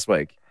believe, last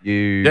week.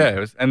 Yeah, it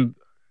was, and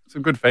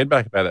some good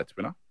feedback about that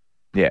twinner.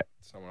 Yeah.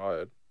 Someone I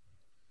heard.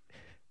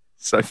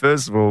 So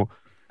first of all,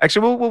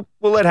 actually,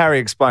 we'll let Harry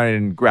explain it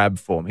in grab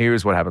form. Here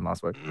is what happened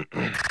last week.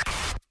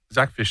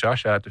 Zach Fisher,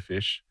 shout out to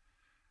Fish,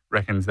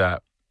 reckons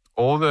that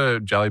all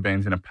the jelly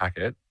beans in a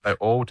packet, they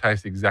all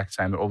taste the exact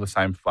same. They're all the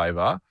same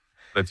flavour.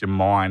 But it's your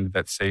mind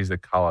that sees the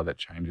colour that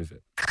changes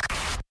it.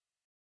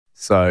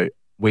 So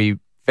we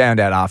found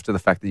out after the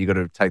fact that you got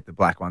to take the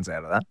black ones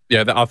out of that.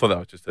 Yeah, I thought that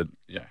was just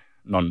You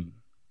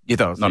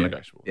thought it was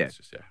non-negotiable. Yeah. It's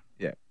just,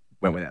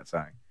 went without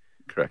saying.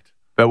 Correct.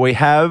 But we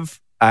have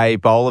a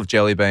bowl of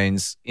jelly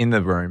beans in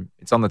the room.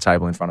 It's on the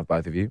table in front of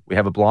both of you. We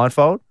have a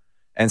blindfold,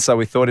 and so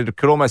we thought it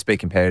could almost be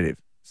competitive.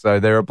 So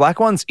there are black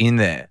ones in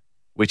there,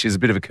 which is a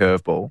bit of a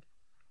curveball.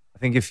 I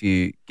think if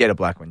you get a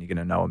black one, you're going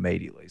to know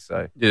immediately.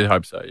 So you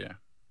hope so, yeah.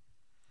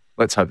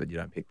 Let's hope that you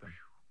don't pick them.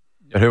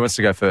 But who wants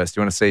to go first? Do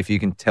you want to see if you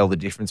can tell the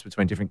difference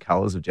between different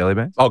colours of jelly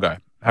beans? I'll go.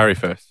 Harry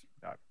first.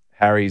 No.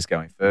 Harry's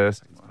going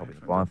first. He's probably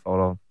the blindfold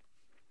on.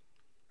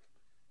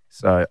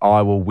 So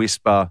I will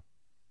whisper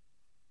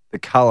the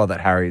colour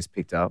that Harry has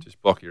picked up. Just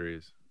block your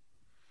ears.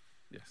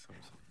 Yes,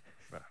 obviously.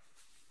 Well,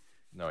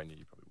 knowing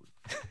you probably would.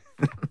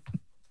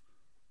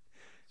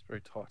 It's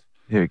very tight.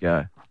 Here we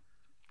go.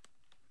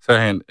 So,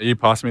 Han, are you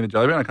passing me the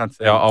jelly bean? I can't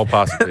see. Yeah, I'll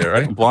pass it to you,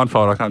 ready? I'm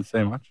blindfold. I can't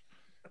see much.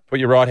 Put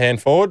your right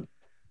hand forward.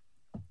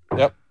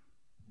 Yep.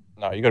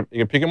 No, you got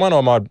picking one or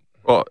am I?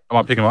 Well, am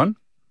I picking one?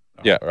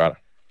 No. Yeah, right.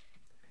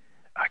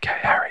 Okay,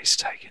 Harry's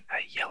taken a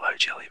yellow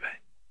jelly bean.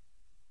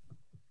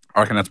 I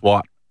reckon that's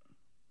white.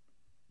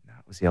 No,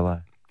 it was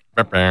yellow.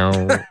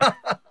 Righto.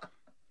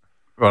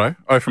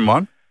 Oh, from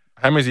mine.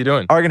 How many is he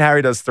doing? I reckon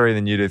Harry does 3,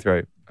 then you do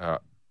 3. I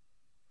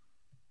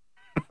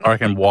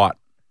reckon white.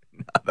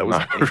 No, that was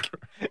pink.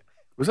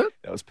 Was it?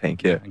 That was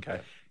pink, yeah.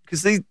 Okay.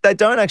 Because they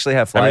don't actually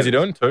have How flavours. many is he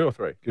doing? 2 or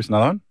 3? Give us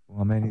another one.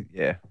 Well, I mean,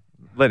 yeah.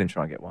 Let him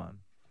try and get one.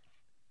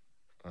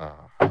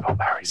 Oh,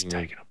 Harry's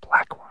taken a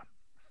black one.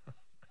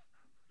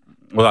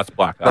 Well, that's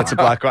black. That's a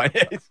black one.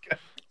 Yeah,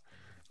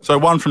 so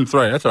 1 from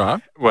 3. That's all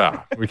right.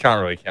 Well, we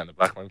can't really count the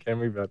black one, can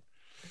we? But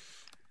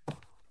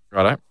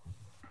righto.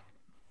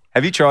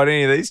 Have you tried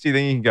any of these? Do you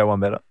think you can go one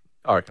better?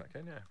 I reckon I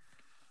can, yeah.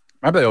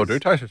 Maybe they all do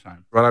taste the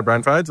same. Righto,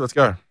 brain fades. Let's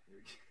go.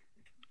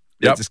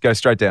 Yeah, just go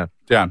straight down.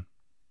 Down.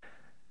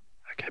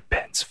 Okay,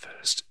 Ben's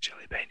first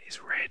jelly bean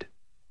is red.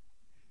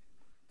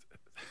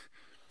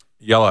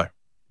 Yellow.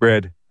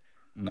 Red.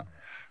 No.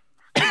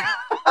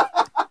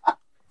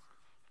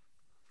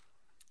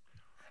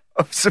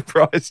 I'm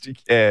surprised you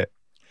care.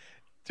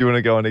 Do you want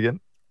to go on again?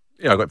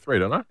 Yeah, I got 3,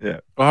 don't I? Yeah.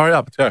 Well, hurry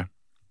up. Let's go.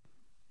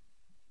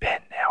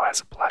 Ben now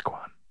has a black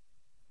one.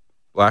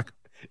 Black.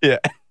 Yeah.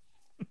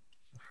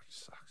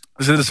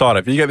 This is a decider.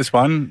 If you get this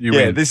one, you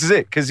Yeah, win. this is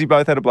it, because you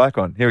both had a black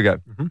one. Here we go.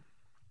 Mm-hmm.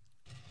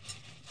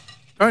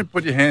 Don't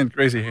put your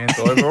greasy hands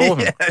all over all of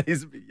them. Yeah, that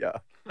is a bit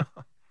yuck.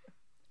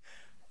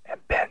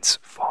 And Ben's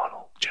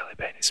final jelly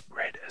bean is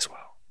red as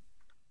well.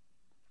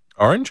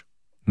 Orange?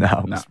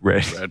 No, it's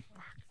red. Red.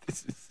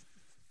 This is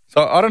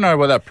So I don't know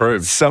what that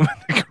proves. some of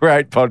the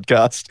great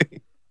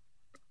podcasting.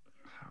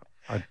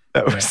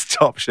 That was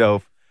top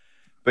shelf.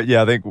 But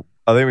yeah, I think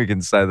we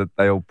can say that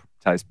they all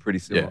taste pretty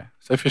similar. Yeah.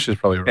 So Fish is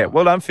probably right. Yeah,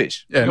 well done,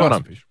 Fish. Yeah, Well nice.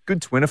 done, Fish. Good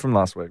twinner from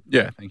last week.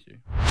 Yeah, thank you.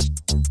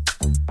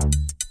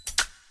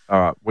 All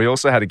right. We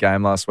also had a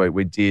game last week.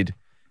 We did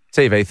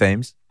TV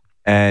themes,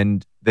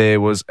 and there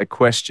was a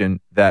question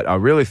that I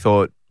really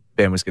thought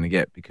Ben was going to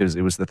get because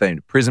it was the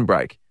theme Prison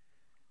Break.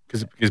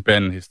 Because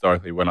Ben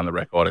historically went on the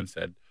record and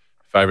said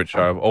favourite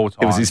show of all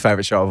time. It was his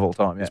favourite show of all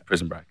time. Yeah. is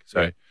Prison Break.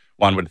 So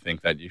one would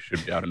think that you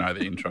should be able to know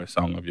the intro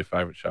song of your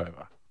favourite show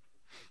ever.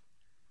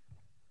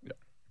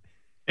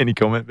 Any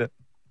comment, Ben?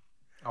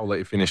 I'll let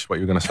you finish what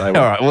you were going to say. All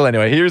right. Well,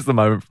 anyway, here's the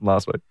moment from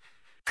last week.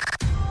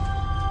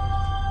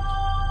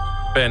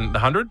 Ben, the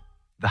 100?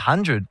 The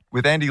 100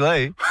 with Andy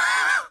Lee.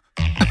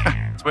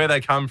 It's where they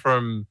come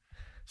from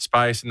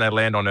space and they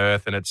land on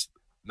Earth and it's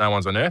no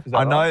one's on Earth. Is that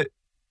I know. right?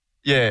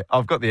 Yeah,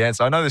 I've got the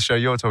answer. I know the show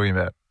you're talking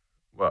about.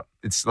 What?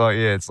 It's like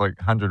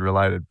 100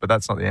 related, but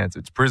that's not the answer.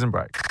 It's Prison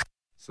Break.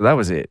 So that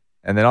was it.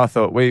 And then I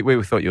thought we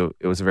thought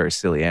it was a very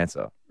silly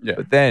answer. Yeah.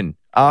 But then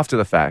after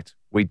the fact,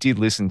 we did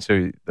listen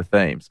to the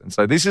themes. And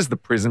so this is the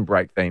Prison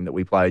Break theme that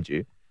we played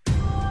you.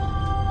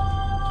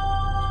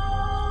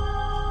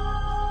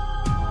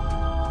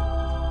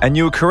 And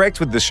you were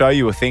correct with the show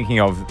you were thinking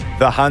of,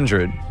 The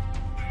 100.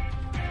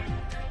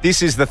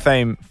 This is the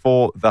theme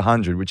for The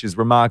 100, which is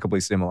remarkably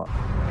similar.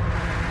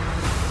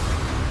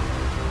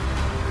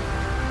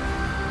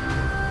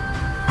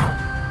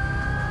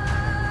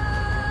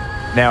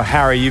 Now,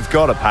 Harry, you've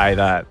got to pay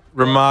that.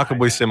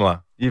 Remarkably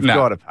similar. You've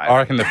got to pay I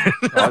reckon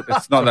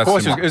it's not that Of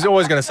course, similar. he's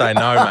always going to say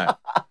no,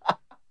 mate.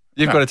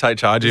 You've got to take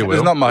charge here, Will.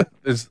 There's not much.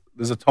 There's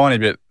a tiny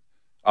bit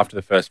after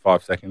the first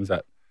 5 seconds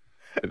that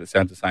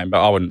sounds the same,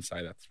 but I wouldn't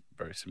say that's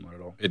very similar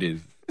at all. It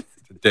is.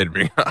 It's a dead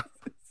ringer.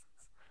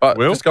 But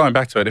Will? just going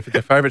back to it, if it's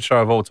your favourite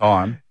show of all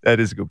time, That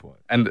is a good point.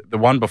 and the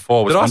one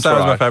before was Did I say it was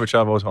my Entourage, favourite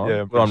show of all time?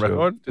 Yeah, I'm We're on pretty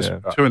sure. record? just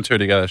Yeah. 2 and 2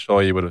 together,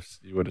 sure you would have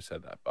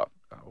said that, but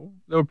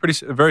They were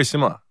very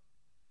similar.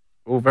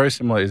 well, very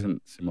similar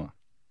isn't similar.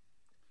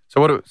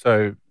 So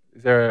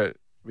is there are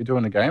we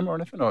doing a game or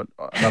anything or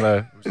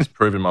another? Just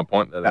proving my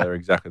point that they're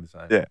exactly the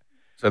same. Yeah.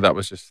 So that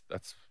was just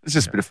It's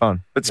just a bit of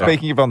fun. But Yeah.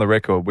 speaking of on the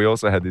record, we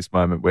also had this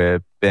moment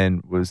where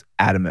Ben was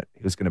adamant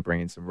he was going to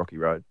bring in some Rocky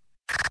Road.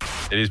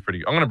 It is pretty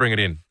good. I'm going to bring it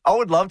in. I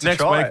would love to Next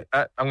try week,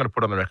 it. I'm going to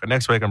put it on the record.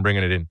 Next week, I'm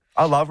bringing it in.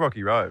 I love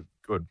Rocky Road.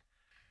 Good.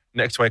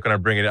 Next week, when I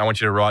bring it in, I want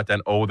you to write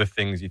down all the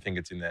things you think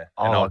it's in there.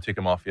 And Oh. I'll tick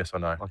them off, yes or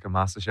no. Like a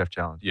MasterChef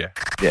challenge. Yeah.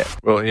 Yeah.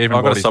 well, he even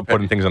I've got bought to his stop pen-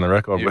 putting things on the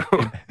record. he-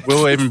 Will.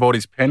 Will even bought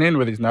his pen in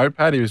with his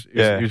notepad. He was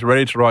Yeah.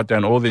 ready to write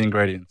down all the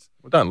ingredients.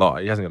 Well, don't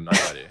lie. He hasn't got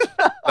no idea.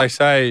 They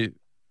say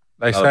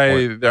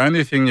Another the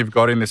only thing you've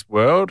got in this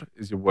world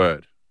is your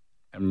word,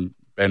 and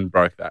Ben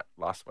broke that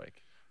last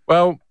week.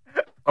 Well,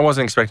 I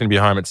wasn't expecting to be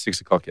home at 6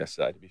 o'clock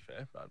yesterday, to be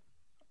fair. But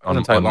It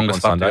doesn't take long to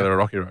start together a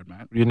Rocky Road,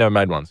 mate. You've never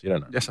made one, so you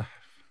don't know. Yes, sir.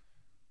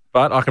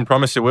 But I can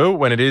promise you, Will,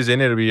 when it is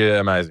in, it'll be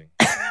amazing.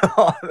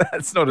 Oh,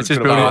 that's not It's as just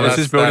good. building- a it's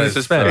just building the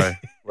suspense.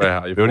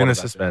 Wow, you've Building brought the that down a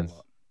suspense.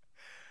 lot.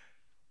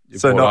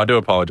 So Well, I do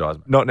apologise,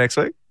 mate. Not next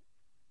week?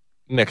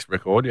 Next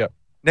record, yep.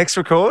 Next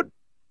record?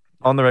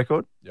 On the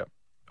record? Yep.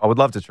 I would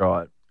love to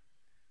try it.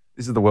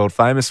 This is the world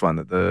famous one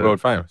that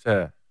World famous,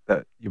 yeah.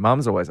 that your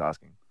mum's always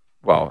asking.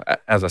 Well,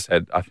 as I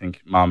said, I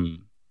think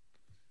Mum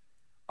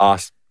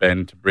asked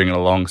Ben to bring it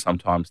along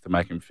sometimes to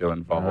make him feel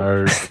involved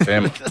No. with the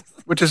family,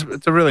 which is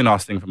it's a really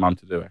nice thing for Mum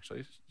to do,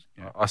 actually.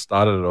 Yeah. I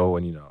started it all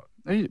when you know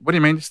it. What do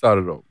you mean you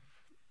started it all?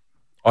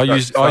 I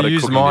started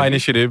used cooking, my didn't you?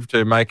 initiative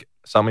to make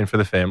something for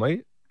the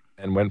family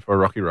and went for a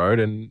rocky road.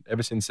 And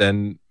ever since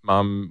then,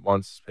 Mum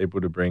wants people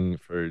to bring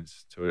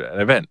foods to an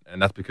event.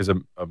 And that's because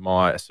of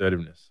my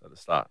assertiveness at the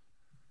start.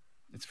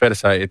 It's fair to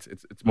say it's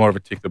more of a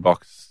tick the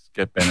box,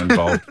 get Ben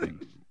involved thing.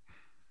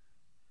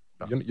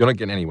 You're not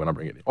getting any when I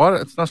bring it in. Well,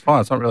 it's not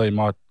fine. It's not really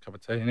my cup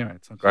of tea anyway.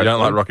 It's not great. You don't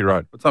for like you. Rocky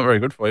Road. It's not very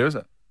good for you, is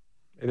it?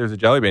 There was a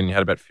jelly bean. You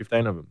had about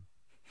 15 of them.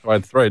 I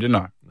had 3, didn't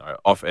I? No,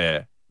 off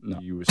air. No.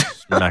 You were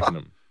smacking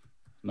them.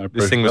 No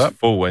proof This thing of was that.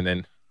 full and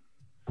then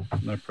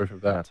No proof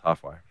of that. that's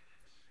halfway.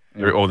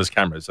 Yeah. All there's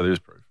cameras, so there's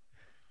proof.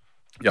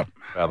 Yep.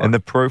 And the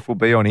proof will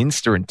be on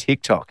Insta and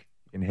TikTok.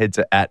 You can head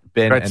to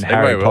 @Ben Great and segue,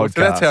 Harry Will. podcast.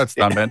 So that's how it's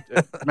done, Ben.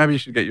 Maybe you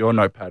should get your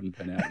notepad and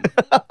pen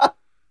out.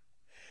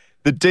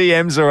 The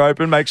DMs are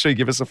open. Make sure you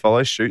give us a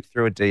follow. Shoot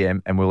through a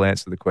DM and we'll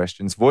answer the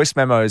questions. Voice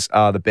memos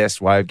are the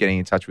best way of getting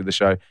in touch with the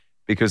show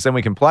because then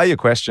we can play your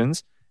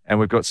questions and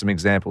we've got some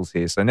examples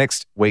here. So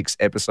next week's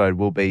episode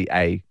will be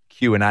a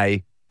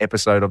Q&A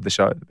episode of the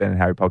show, the Ben and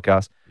Harry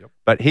podcast. Yep.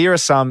 But here are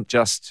some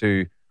just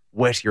to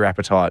whet your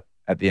appetite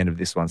at the end of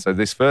this one. So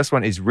this first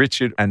one is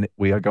Richard, and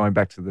we are going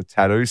back to the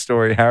tattoo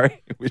story,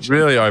 Harry, which It's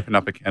really opened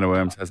up a can of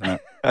worms, hasn't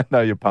it? I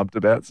know you're pumped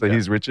about. So Yeah.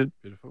 here's Richard.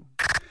 Beautiful.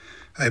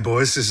 Hey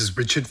boys, this is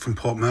Richard from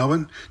Port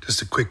Melbourne.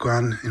 Just a quick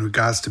one in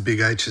regards to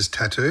Big H's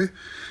tattoo.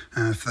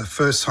 If the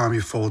first time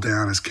you fall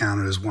down is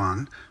counted as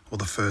 1, or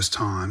the first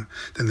time,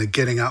 then the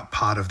getting up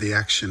part of the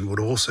action would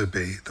also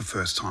be the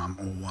first time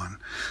or 1.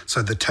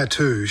 So the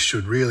tattoo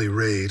should really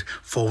read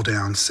fall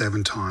down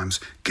 7 times,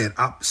 get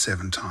up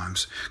 7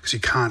 times, because you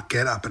can't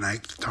get up an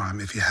 8th time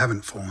if you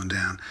haven't fallen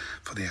down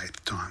for the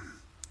 8th time.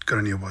 Good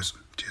on you, boys.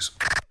 Cheers.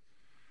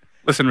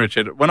 Listen,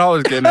 Richard, when I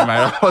was getting it,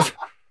 mate,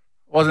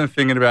 wasn't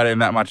thinking about it in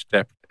that much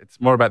depth. It's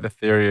more about the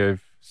theory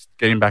of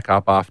getting back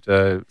up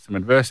after some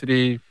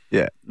adversity,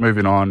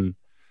 moving on.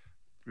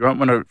 You don't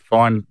want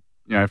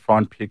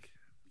to pick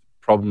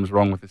problems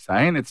wrong with the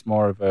saying. It's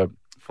more of a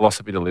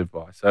philosophy to live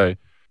by. So,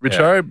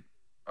 Richo,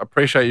 I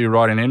appreciate you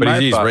writing in, But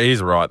mate.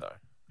 he's right, though.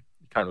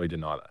 You can't really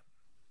deny that.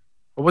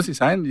 What was he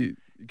saying? You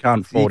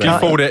can't fall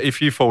down.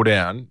 If you fall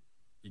down,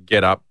 you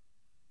get up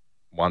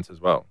once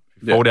as well.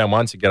 If you fall down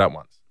once, you get up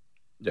once.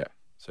 Yeah.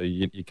 So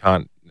you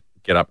can't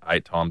get up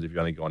 8 times if you've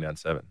only gone down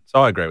 7.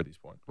 So I agree with his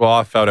point. Well,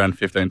 I fell down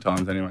 15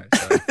 times anyway.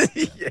 So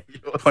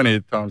plenty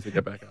of times to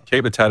get back up.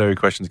 Keep the tattoo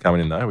questions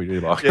coming in, though. We really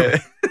like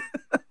it.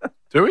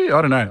 Do we?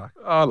 I don't know.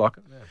 I like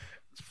it. Yeah.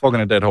 It's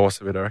flogging a dead horse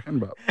a bit, I reckon.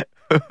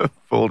 But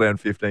fall down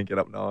 15, get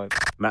up 9.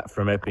 Matt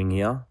from Epping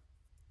here.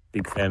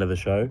 Big fan of the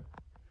show.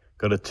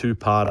 Got a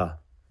 2-parter.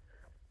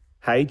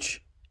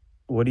 H,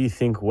 what do you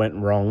think went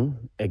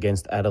wrong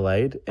against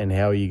Adelaide and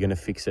how are you going to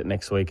fix it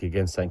next week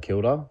against St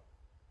Kilda?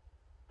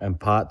 And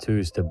part 2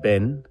 is to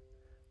Ben.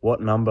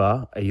 What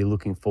number are you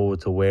looking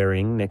forward to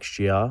wearing next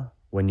year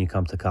when you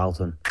come to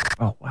Carlton?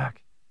 Oh,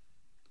 whack.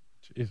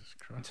 Jesus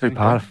Christ.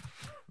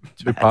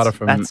 Two-parter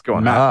from Matt's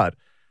gone Matt. hard.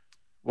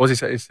 What was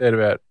he said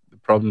about the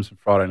problems from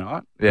Friday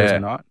night? Yeah. Thursday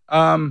night?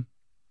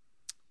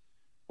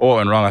 All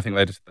went wrong. I think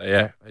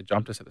they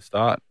jumped us at the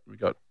start. We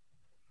got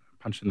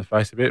punched in the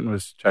face a bit and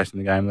was chasing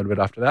the game a little bit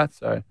after that.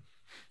 So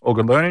all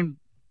good learning.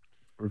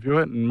 Review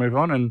it and move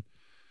on. And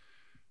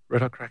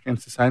red hot crack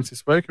against the Saints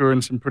this week. We were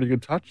in some pretty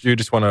good touch. Do you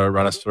just want to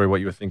run us through what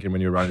you were thinking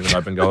when you were running an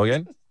open goal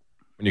again?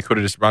 When you could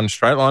have just run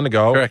straight line to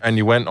goal. Correct. And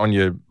you went on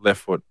your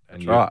left foot.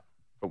 And That's right.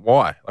 But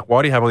why?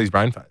 Why do you have all these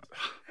brain fades?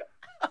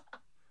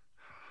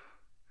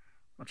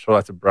 Not sure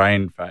that's a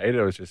brain fade.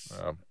 It was just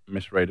a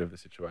misread of the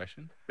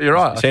situation. But you're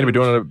right. You seem to be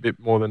doing it a bit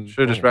more than...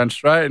 Should have just ran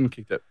straight and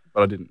kicked it,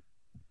 but I didn't.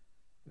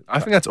 I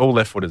think that's all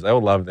left footers. They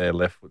all love their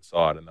left foot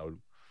side and they would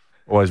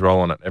always roll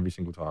on it every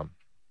single time.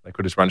 They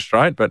could just run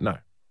straight, but no.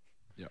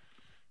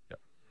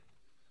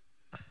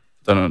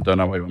 Don't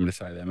know what you want me to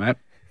say there, mate.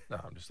 No,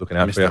 I'm just looking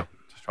out for you.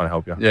 Just trying to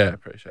help you. Yeah,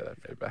 appreciate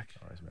that feedback.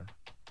 No worries, man.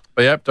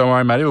 But yep, don't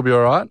worry, matey. We'll be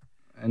all right.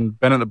 And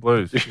Ben at the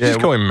Blues. Just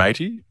call him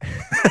matey.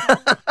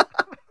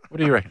 What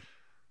do you reckon?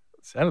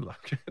 It sounded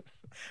like it.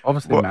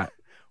 Obviously, Matt.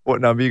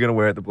 What number are you going to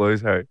wear at the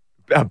Blues, Harry?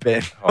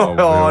 Ben. Oh,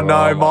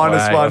 no,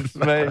 minus mate. 1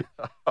 for me.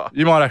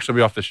 You might actually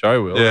be off the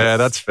show, Will. Yeah,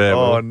 that's fair.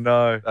 Oh, Will.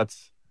 no. That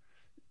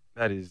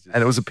is just...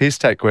 And it was a piss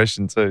take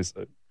question too,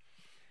 so...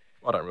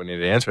 I don't really need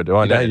to answer it, do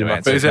I? You don't No, need to you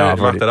answer it. No, No, I've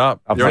mucked it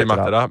up. I've You already mucked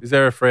mucked it up. Is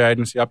there a free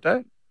agency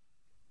update?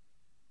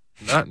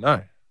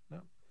 No.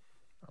 I'm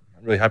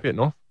really happy at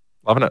North.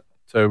 Loving it.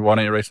 So why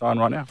don't you re-sign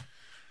right now?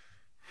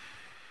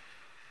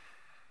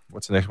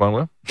 What's the next one,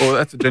 Will? Well,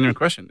 that's a genuine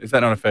question. Is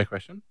that not a fair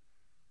question?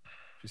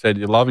 You said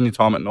you're loving your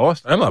time at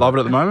North. I love it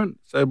at the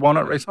moment. So why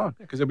not re-sign?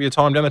 Because there'll be a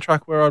time down the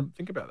track where I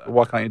think about that. Well,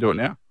 why can't you do it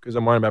now? Because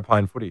I'm worried about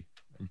playing footy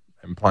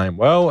and playing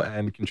well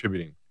and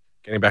contributing,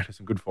 getting back to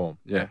some good form.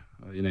 Yeah,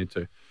 well, you need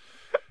to.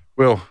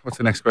 Will, what's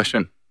the next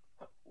question?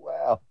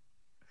 Wow.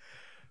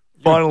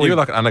 Finally, you're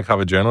like an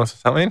undercover journalist or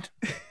something.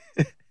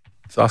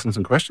 Just asking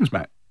some questions,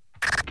 mate.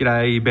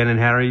 G'day, Ben and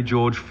Harry.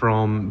 George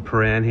from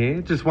Paran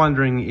here. Just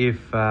wondering if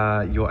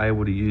you're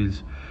able to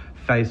use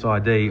Face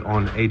ID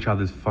on each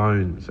other's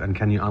phones, and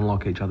can you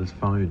unlock each other's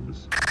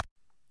phones?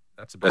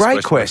 That's the best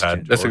Great question. I've question.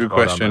 had, That's a George. good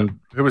Well done, question. mate.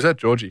 Who was that,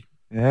 Georgie?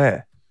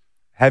 Yeah.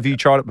 Have you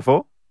tried it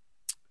before?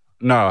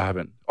 No, I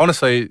haven't.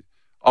 Honestly,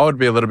 I would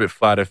be a little bit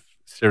flat if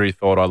Siri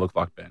thought I looked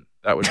like Ben.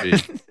 That would be...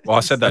 Well,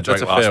 I said that joke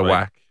That's a last fair week.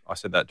 whack. I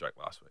said that joke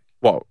last week.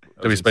 What? Did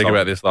we was speak insulting.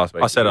 about this last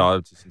week? I said, oh,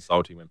 it's just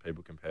insulting when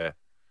people compare.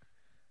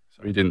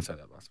 So you didn't say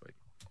that last week.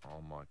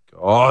 Oh, my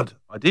God.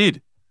 I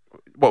did.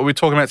 What, we were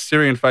talking about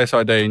Siri and Face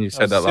ID and you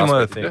said that last similar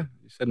week. thing. did you?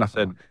 You said I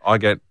nothing. said, I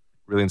get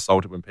really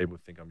insulted when people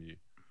think I'm you.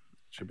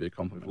 Should be a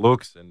compliment.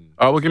 Looks and...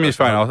 Oh, well, give me your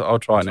phone. I'll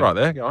try it It's now. right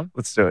there. Go on.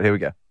 Let's do it. Here we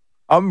go.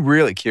 I'm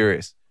really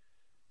curious.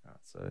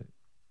 So,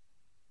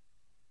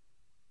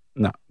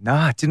 No.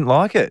 I didn't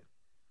like it.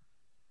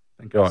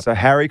 Thank God. So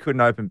Harry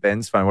couldn't open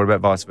Ben's phone. What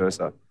about vice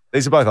versa?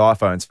 These are both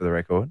iPhones for the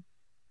record.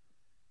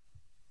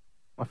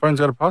 My phone's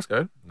got a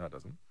passcode. No, it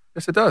doesn't.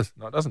 Yes, it does.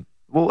 No, it doesn't.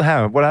 Well,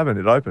 hang on. What happened?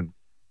 It opened.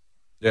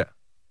 Yeah.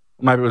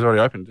 Maybe it was already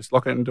open. Just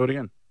lock it and do it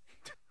again.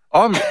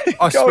 I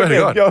Go swear to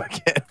again, God. Go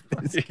again.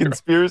 It's a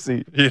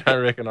conspiracy. You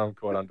don't reckon I'm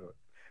caught onto it?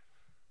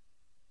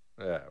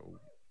 Yeah. Well,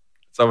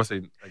 it's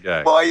obviously a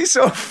gag. Why are you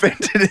so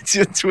offended? It's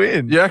your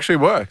twin. It actually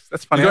works.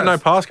 That's funny. You got no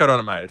passcode on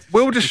it, mate.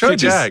 Will just show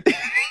It's a jag.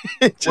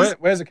 Just-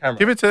 Where's the camera?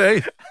 Give it to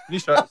Heath. Can you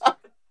show us?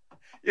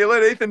 Yeah,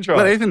 let Ethan try.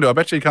 Let Ethan do it. I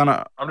bet you can't.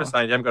 I'm just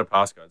saying you haven't got a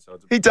passcode, so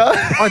it's He does.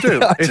 I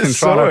do. I Ethan, just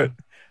try saw it. it.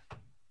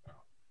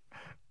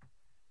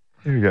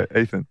 Here we go,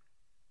 Ethan.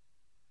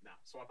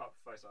 swipe up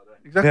the Face ID.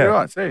 Exactly Yeah.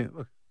 right. See,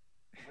 look.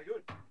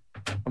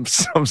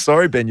 I'm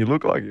sorry, Ben. You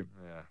look like him.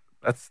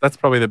 Yeah. That's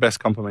probably the best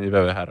compliment you've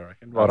ever had, I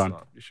reckon. Well That's done.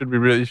 not. You should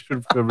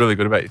feel really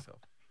good about yourself.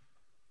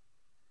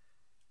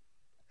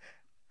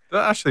 Did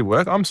that actually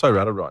work? I'm so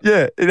rattled right now.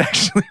 Yeah, it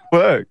actually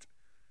worked.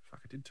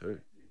 Fuck, I did too.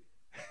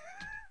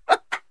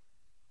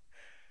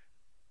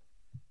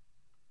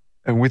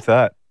 And with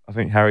that, I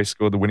think Harry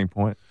scored the winning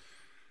point.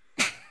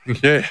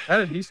 Yeah. How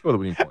did he score the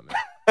winning point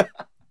then?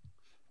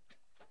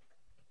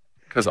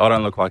 Because I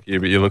don't look like you,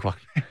 but you look like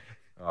me.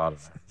 Oh, I don't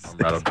know. I'm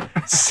rattled.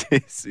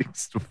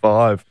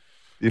 6-5.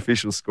 The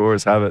official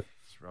scorers have it.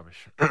 It's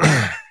rubbish.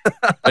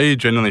 Are you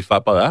genuinely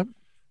flat by that?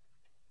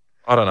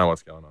 I don't know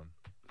what's going on.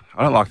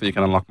 I don't like that you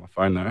can unlock my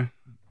phone, though.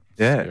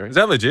 Yeah. Is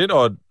that legit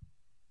or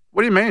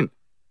What do you mean?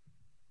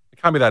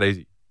 it can't be that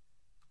easy?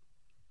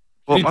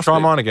 Well, Can you try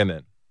mine again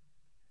then?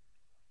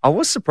 I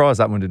was surprised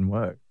that one didn't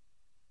work.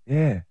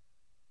 Yeah.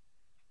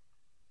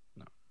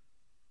 No.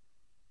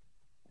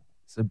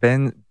 So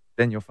Ben,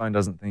 your phone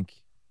doesn't think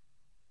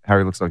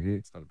Harry looks like you.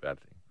 It's not a bad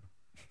thing.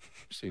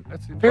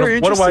 That's Very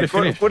What a interesting. way to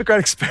finish. What a great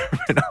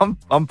experiment.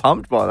 I'm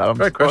pumped by that. I'm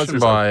Great surprised question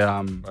it's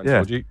like- by Yeah.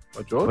 Georgie.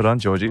 George. Well done,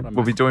 Georgie. Well done,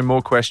 We'll be mate. doing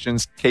more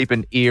questions. Keep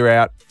an ear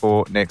out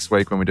for next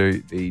week when we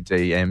do the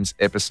DMs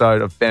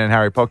episode of Ben and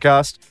Harry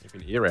podcast. Keep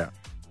an ear out.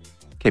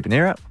 Keep an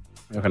ear out.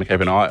 You're going to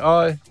keep an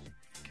eye.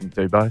 Can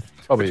do both.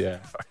 Probably, yeah.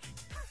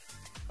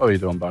 Probably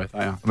doing both,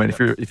 aren't you? I mean,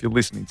 if you're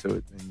listening to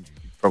it, then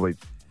you've probably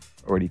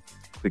already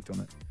clicked on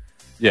it.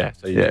 Yeah,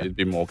 so Yeah. it'd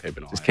be more keep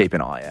an eye. Just keep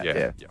an eye out.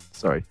 Yeah. Yeah.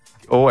 Sorry.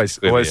 Always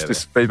Clearly,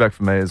 just feedback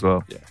from me as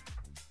well. Yeah.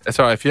 That's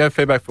all right. If you have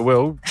feedback for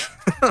Will,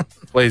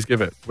 please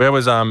give it. Where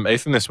was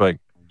Ethan this week?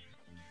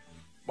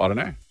 I don't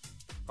know.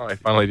 Oh, he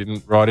finally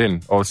didn't write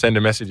in or send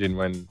a message in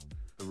when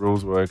the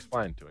rules were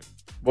explained to him.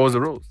 What was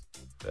the rules?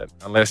 That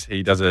unless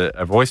he does a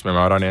voice memo,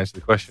 I don't answer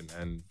the question.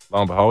 And lo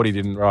and behold, he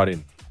didn't write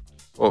in.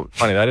 Well,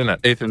 Funny that, isn't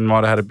it? Ethan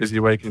might have had a busy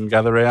week and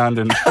gather round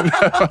and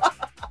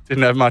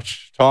didn't have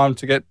much time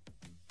to get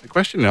the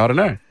question. I don't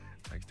know.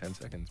 Takes 10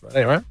 seconds. But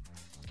anyway,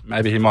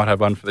 Maybe he might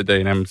have one for the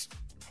D&M's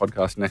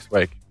podcast next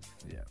week.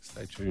 Yeah,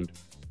 stay tuned.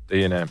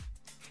 D&M.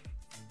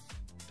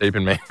 Deep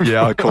in me.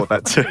 Yeah, I caught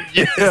that too.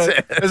 Yeah.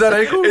 Is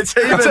that equal? It's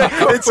even.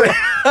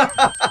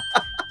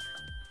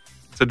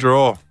 It's a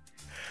draw.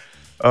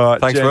 All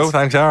right, Thanks, gents. Will.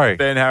 Thanks, Harry.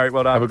 Ben, Harry,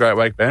 well done. Have a great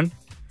week, Ben.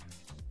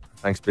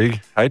 Thanks,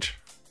 Big H.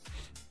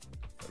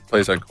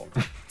 Please don't call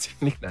me. It's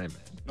your nickname, man.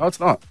 No, it's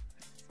not.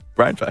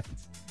 Brain fades.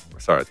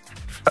 Sorry.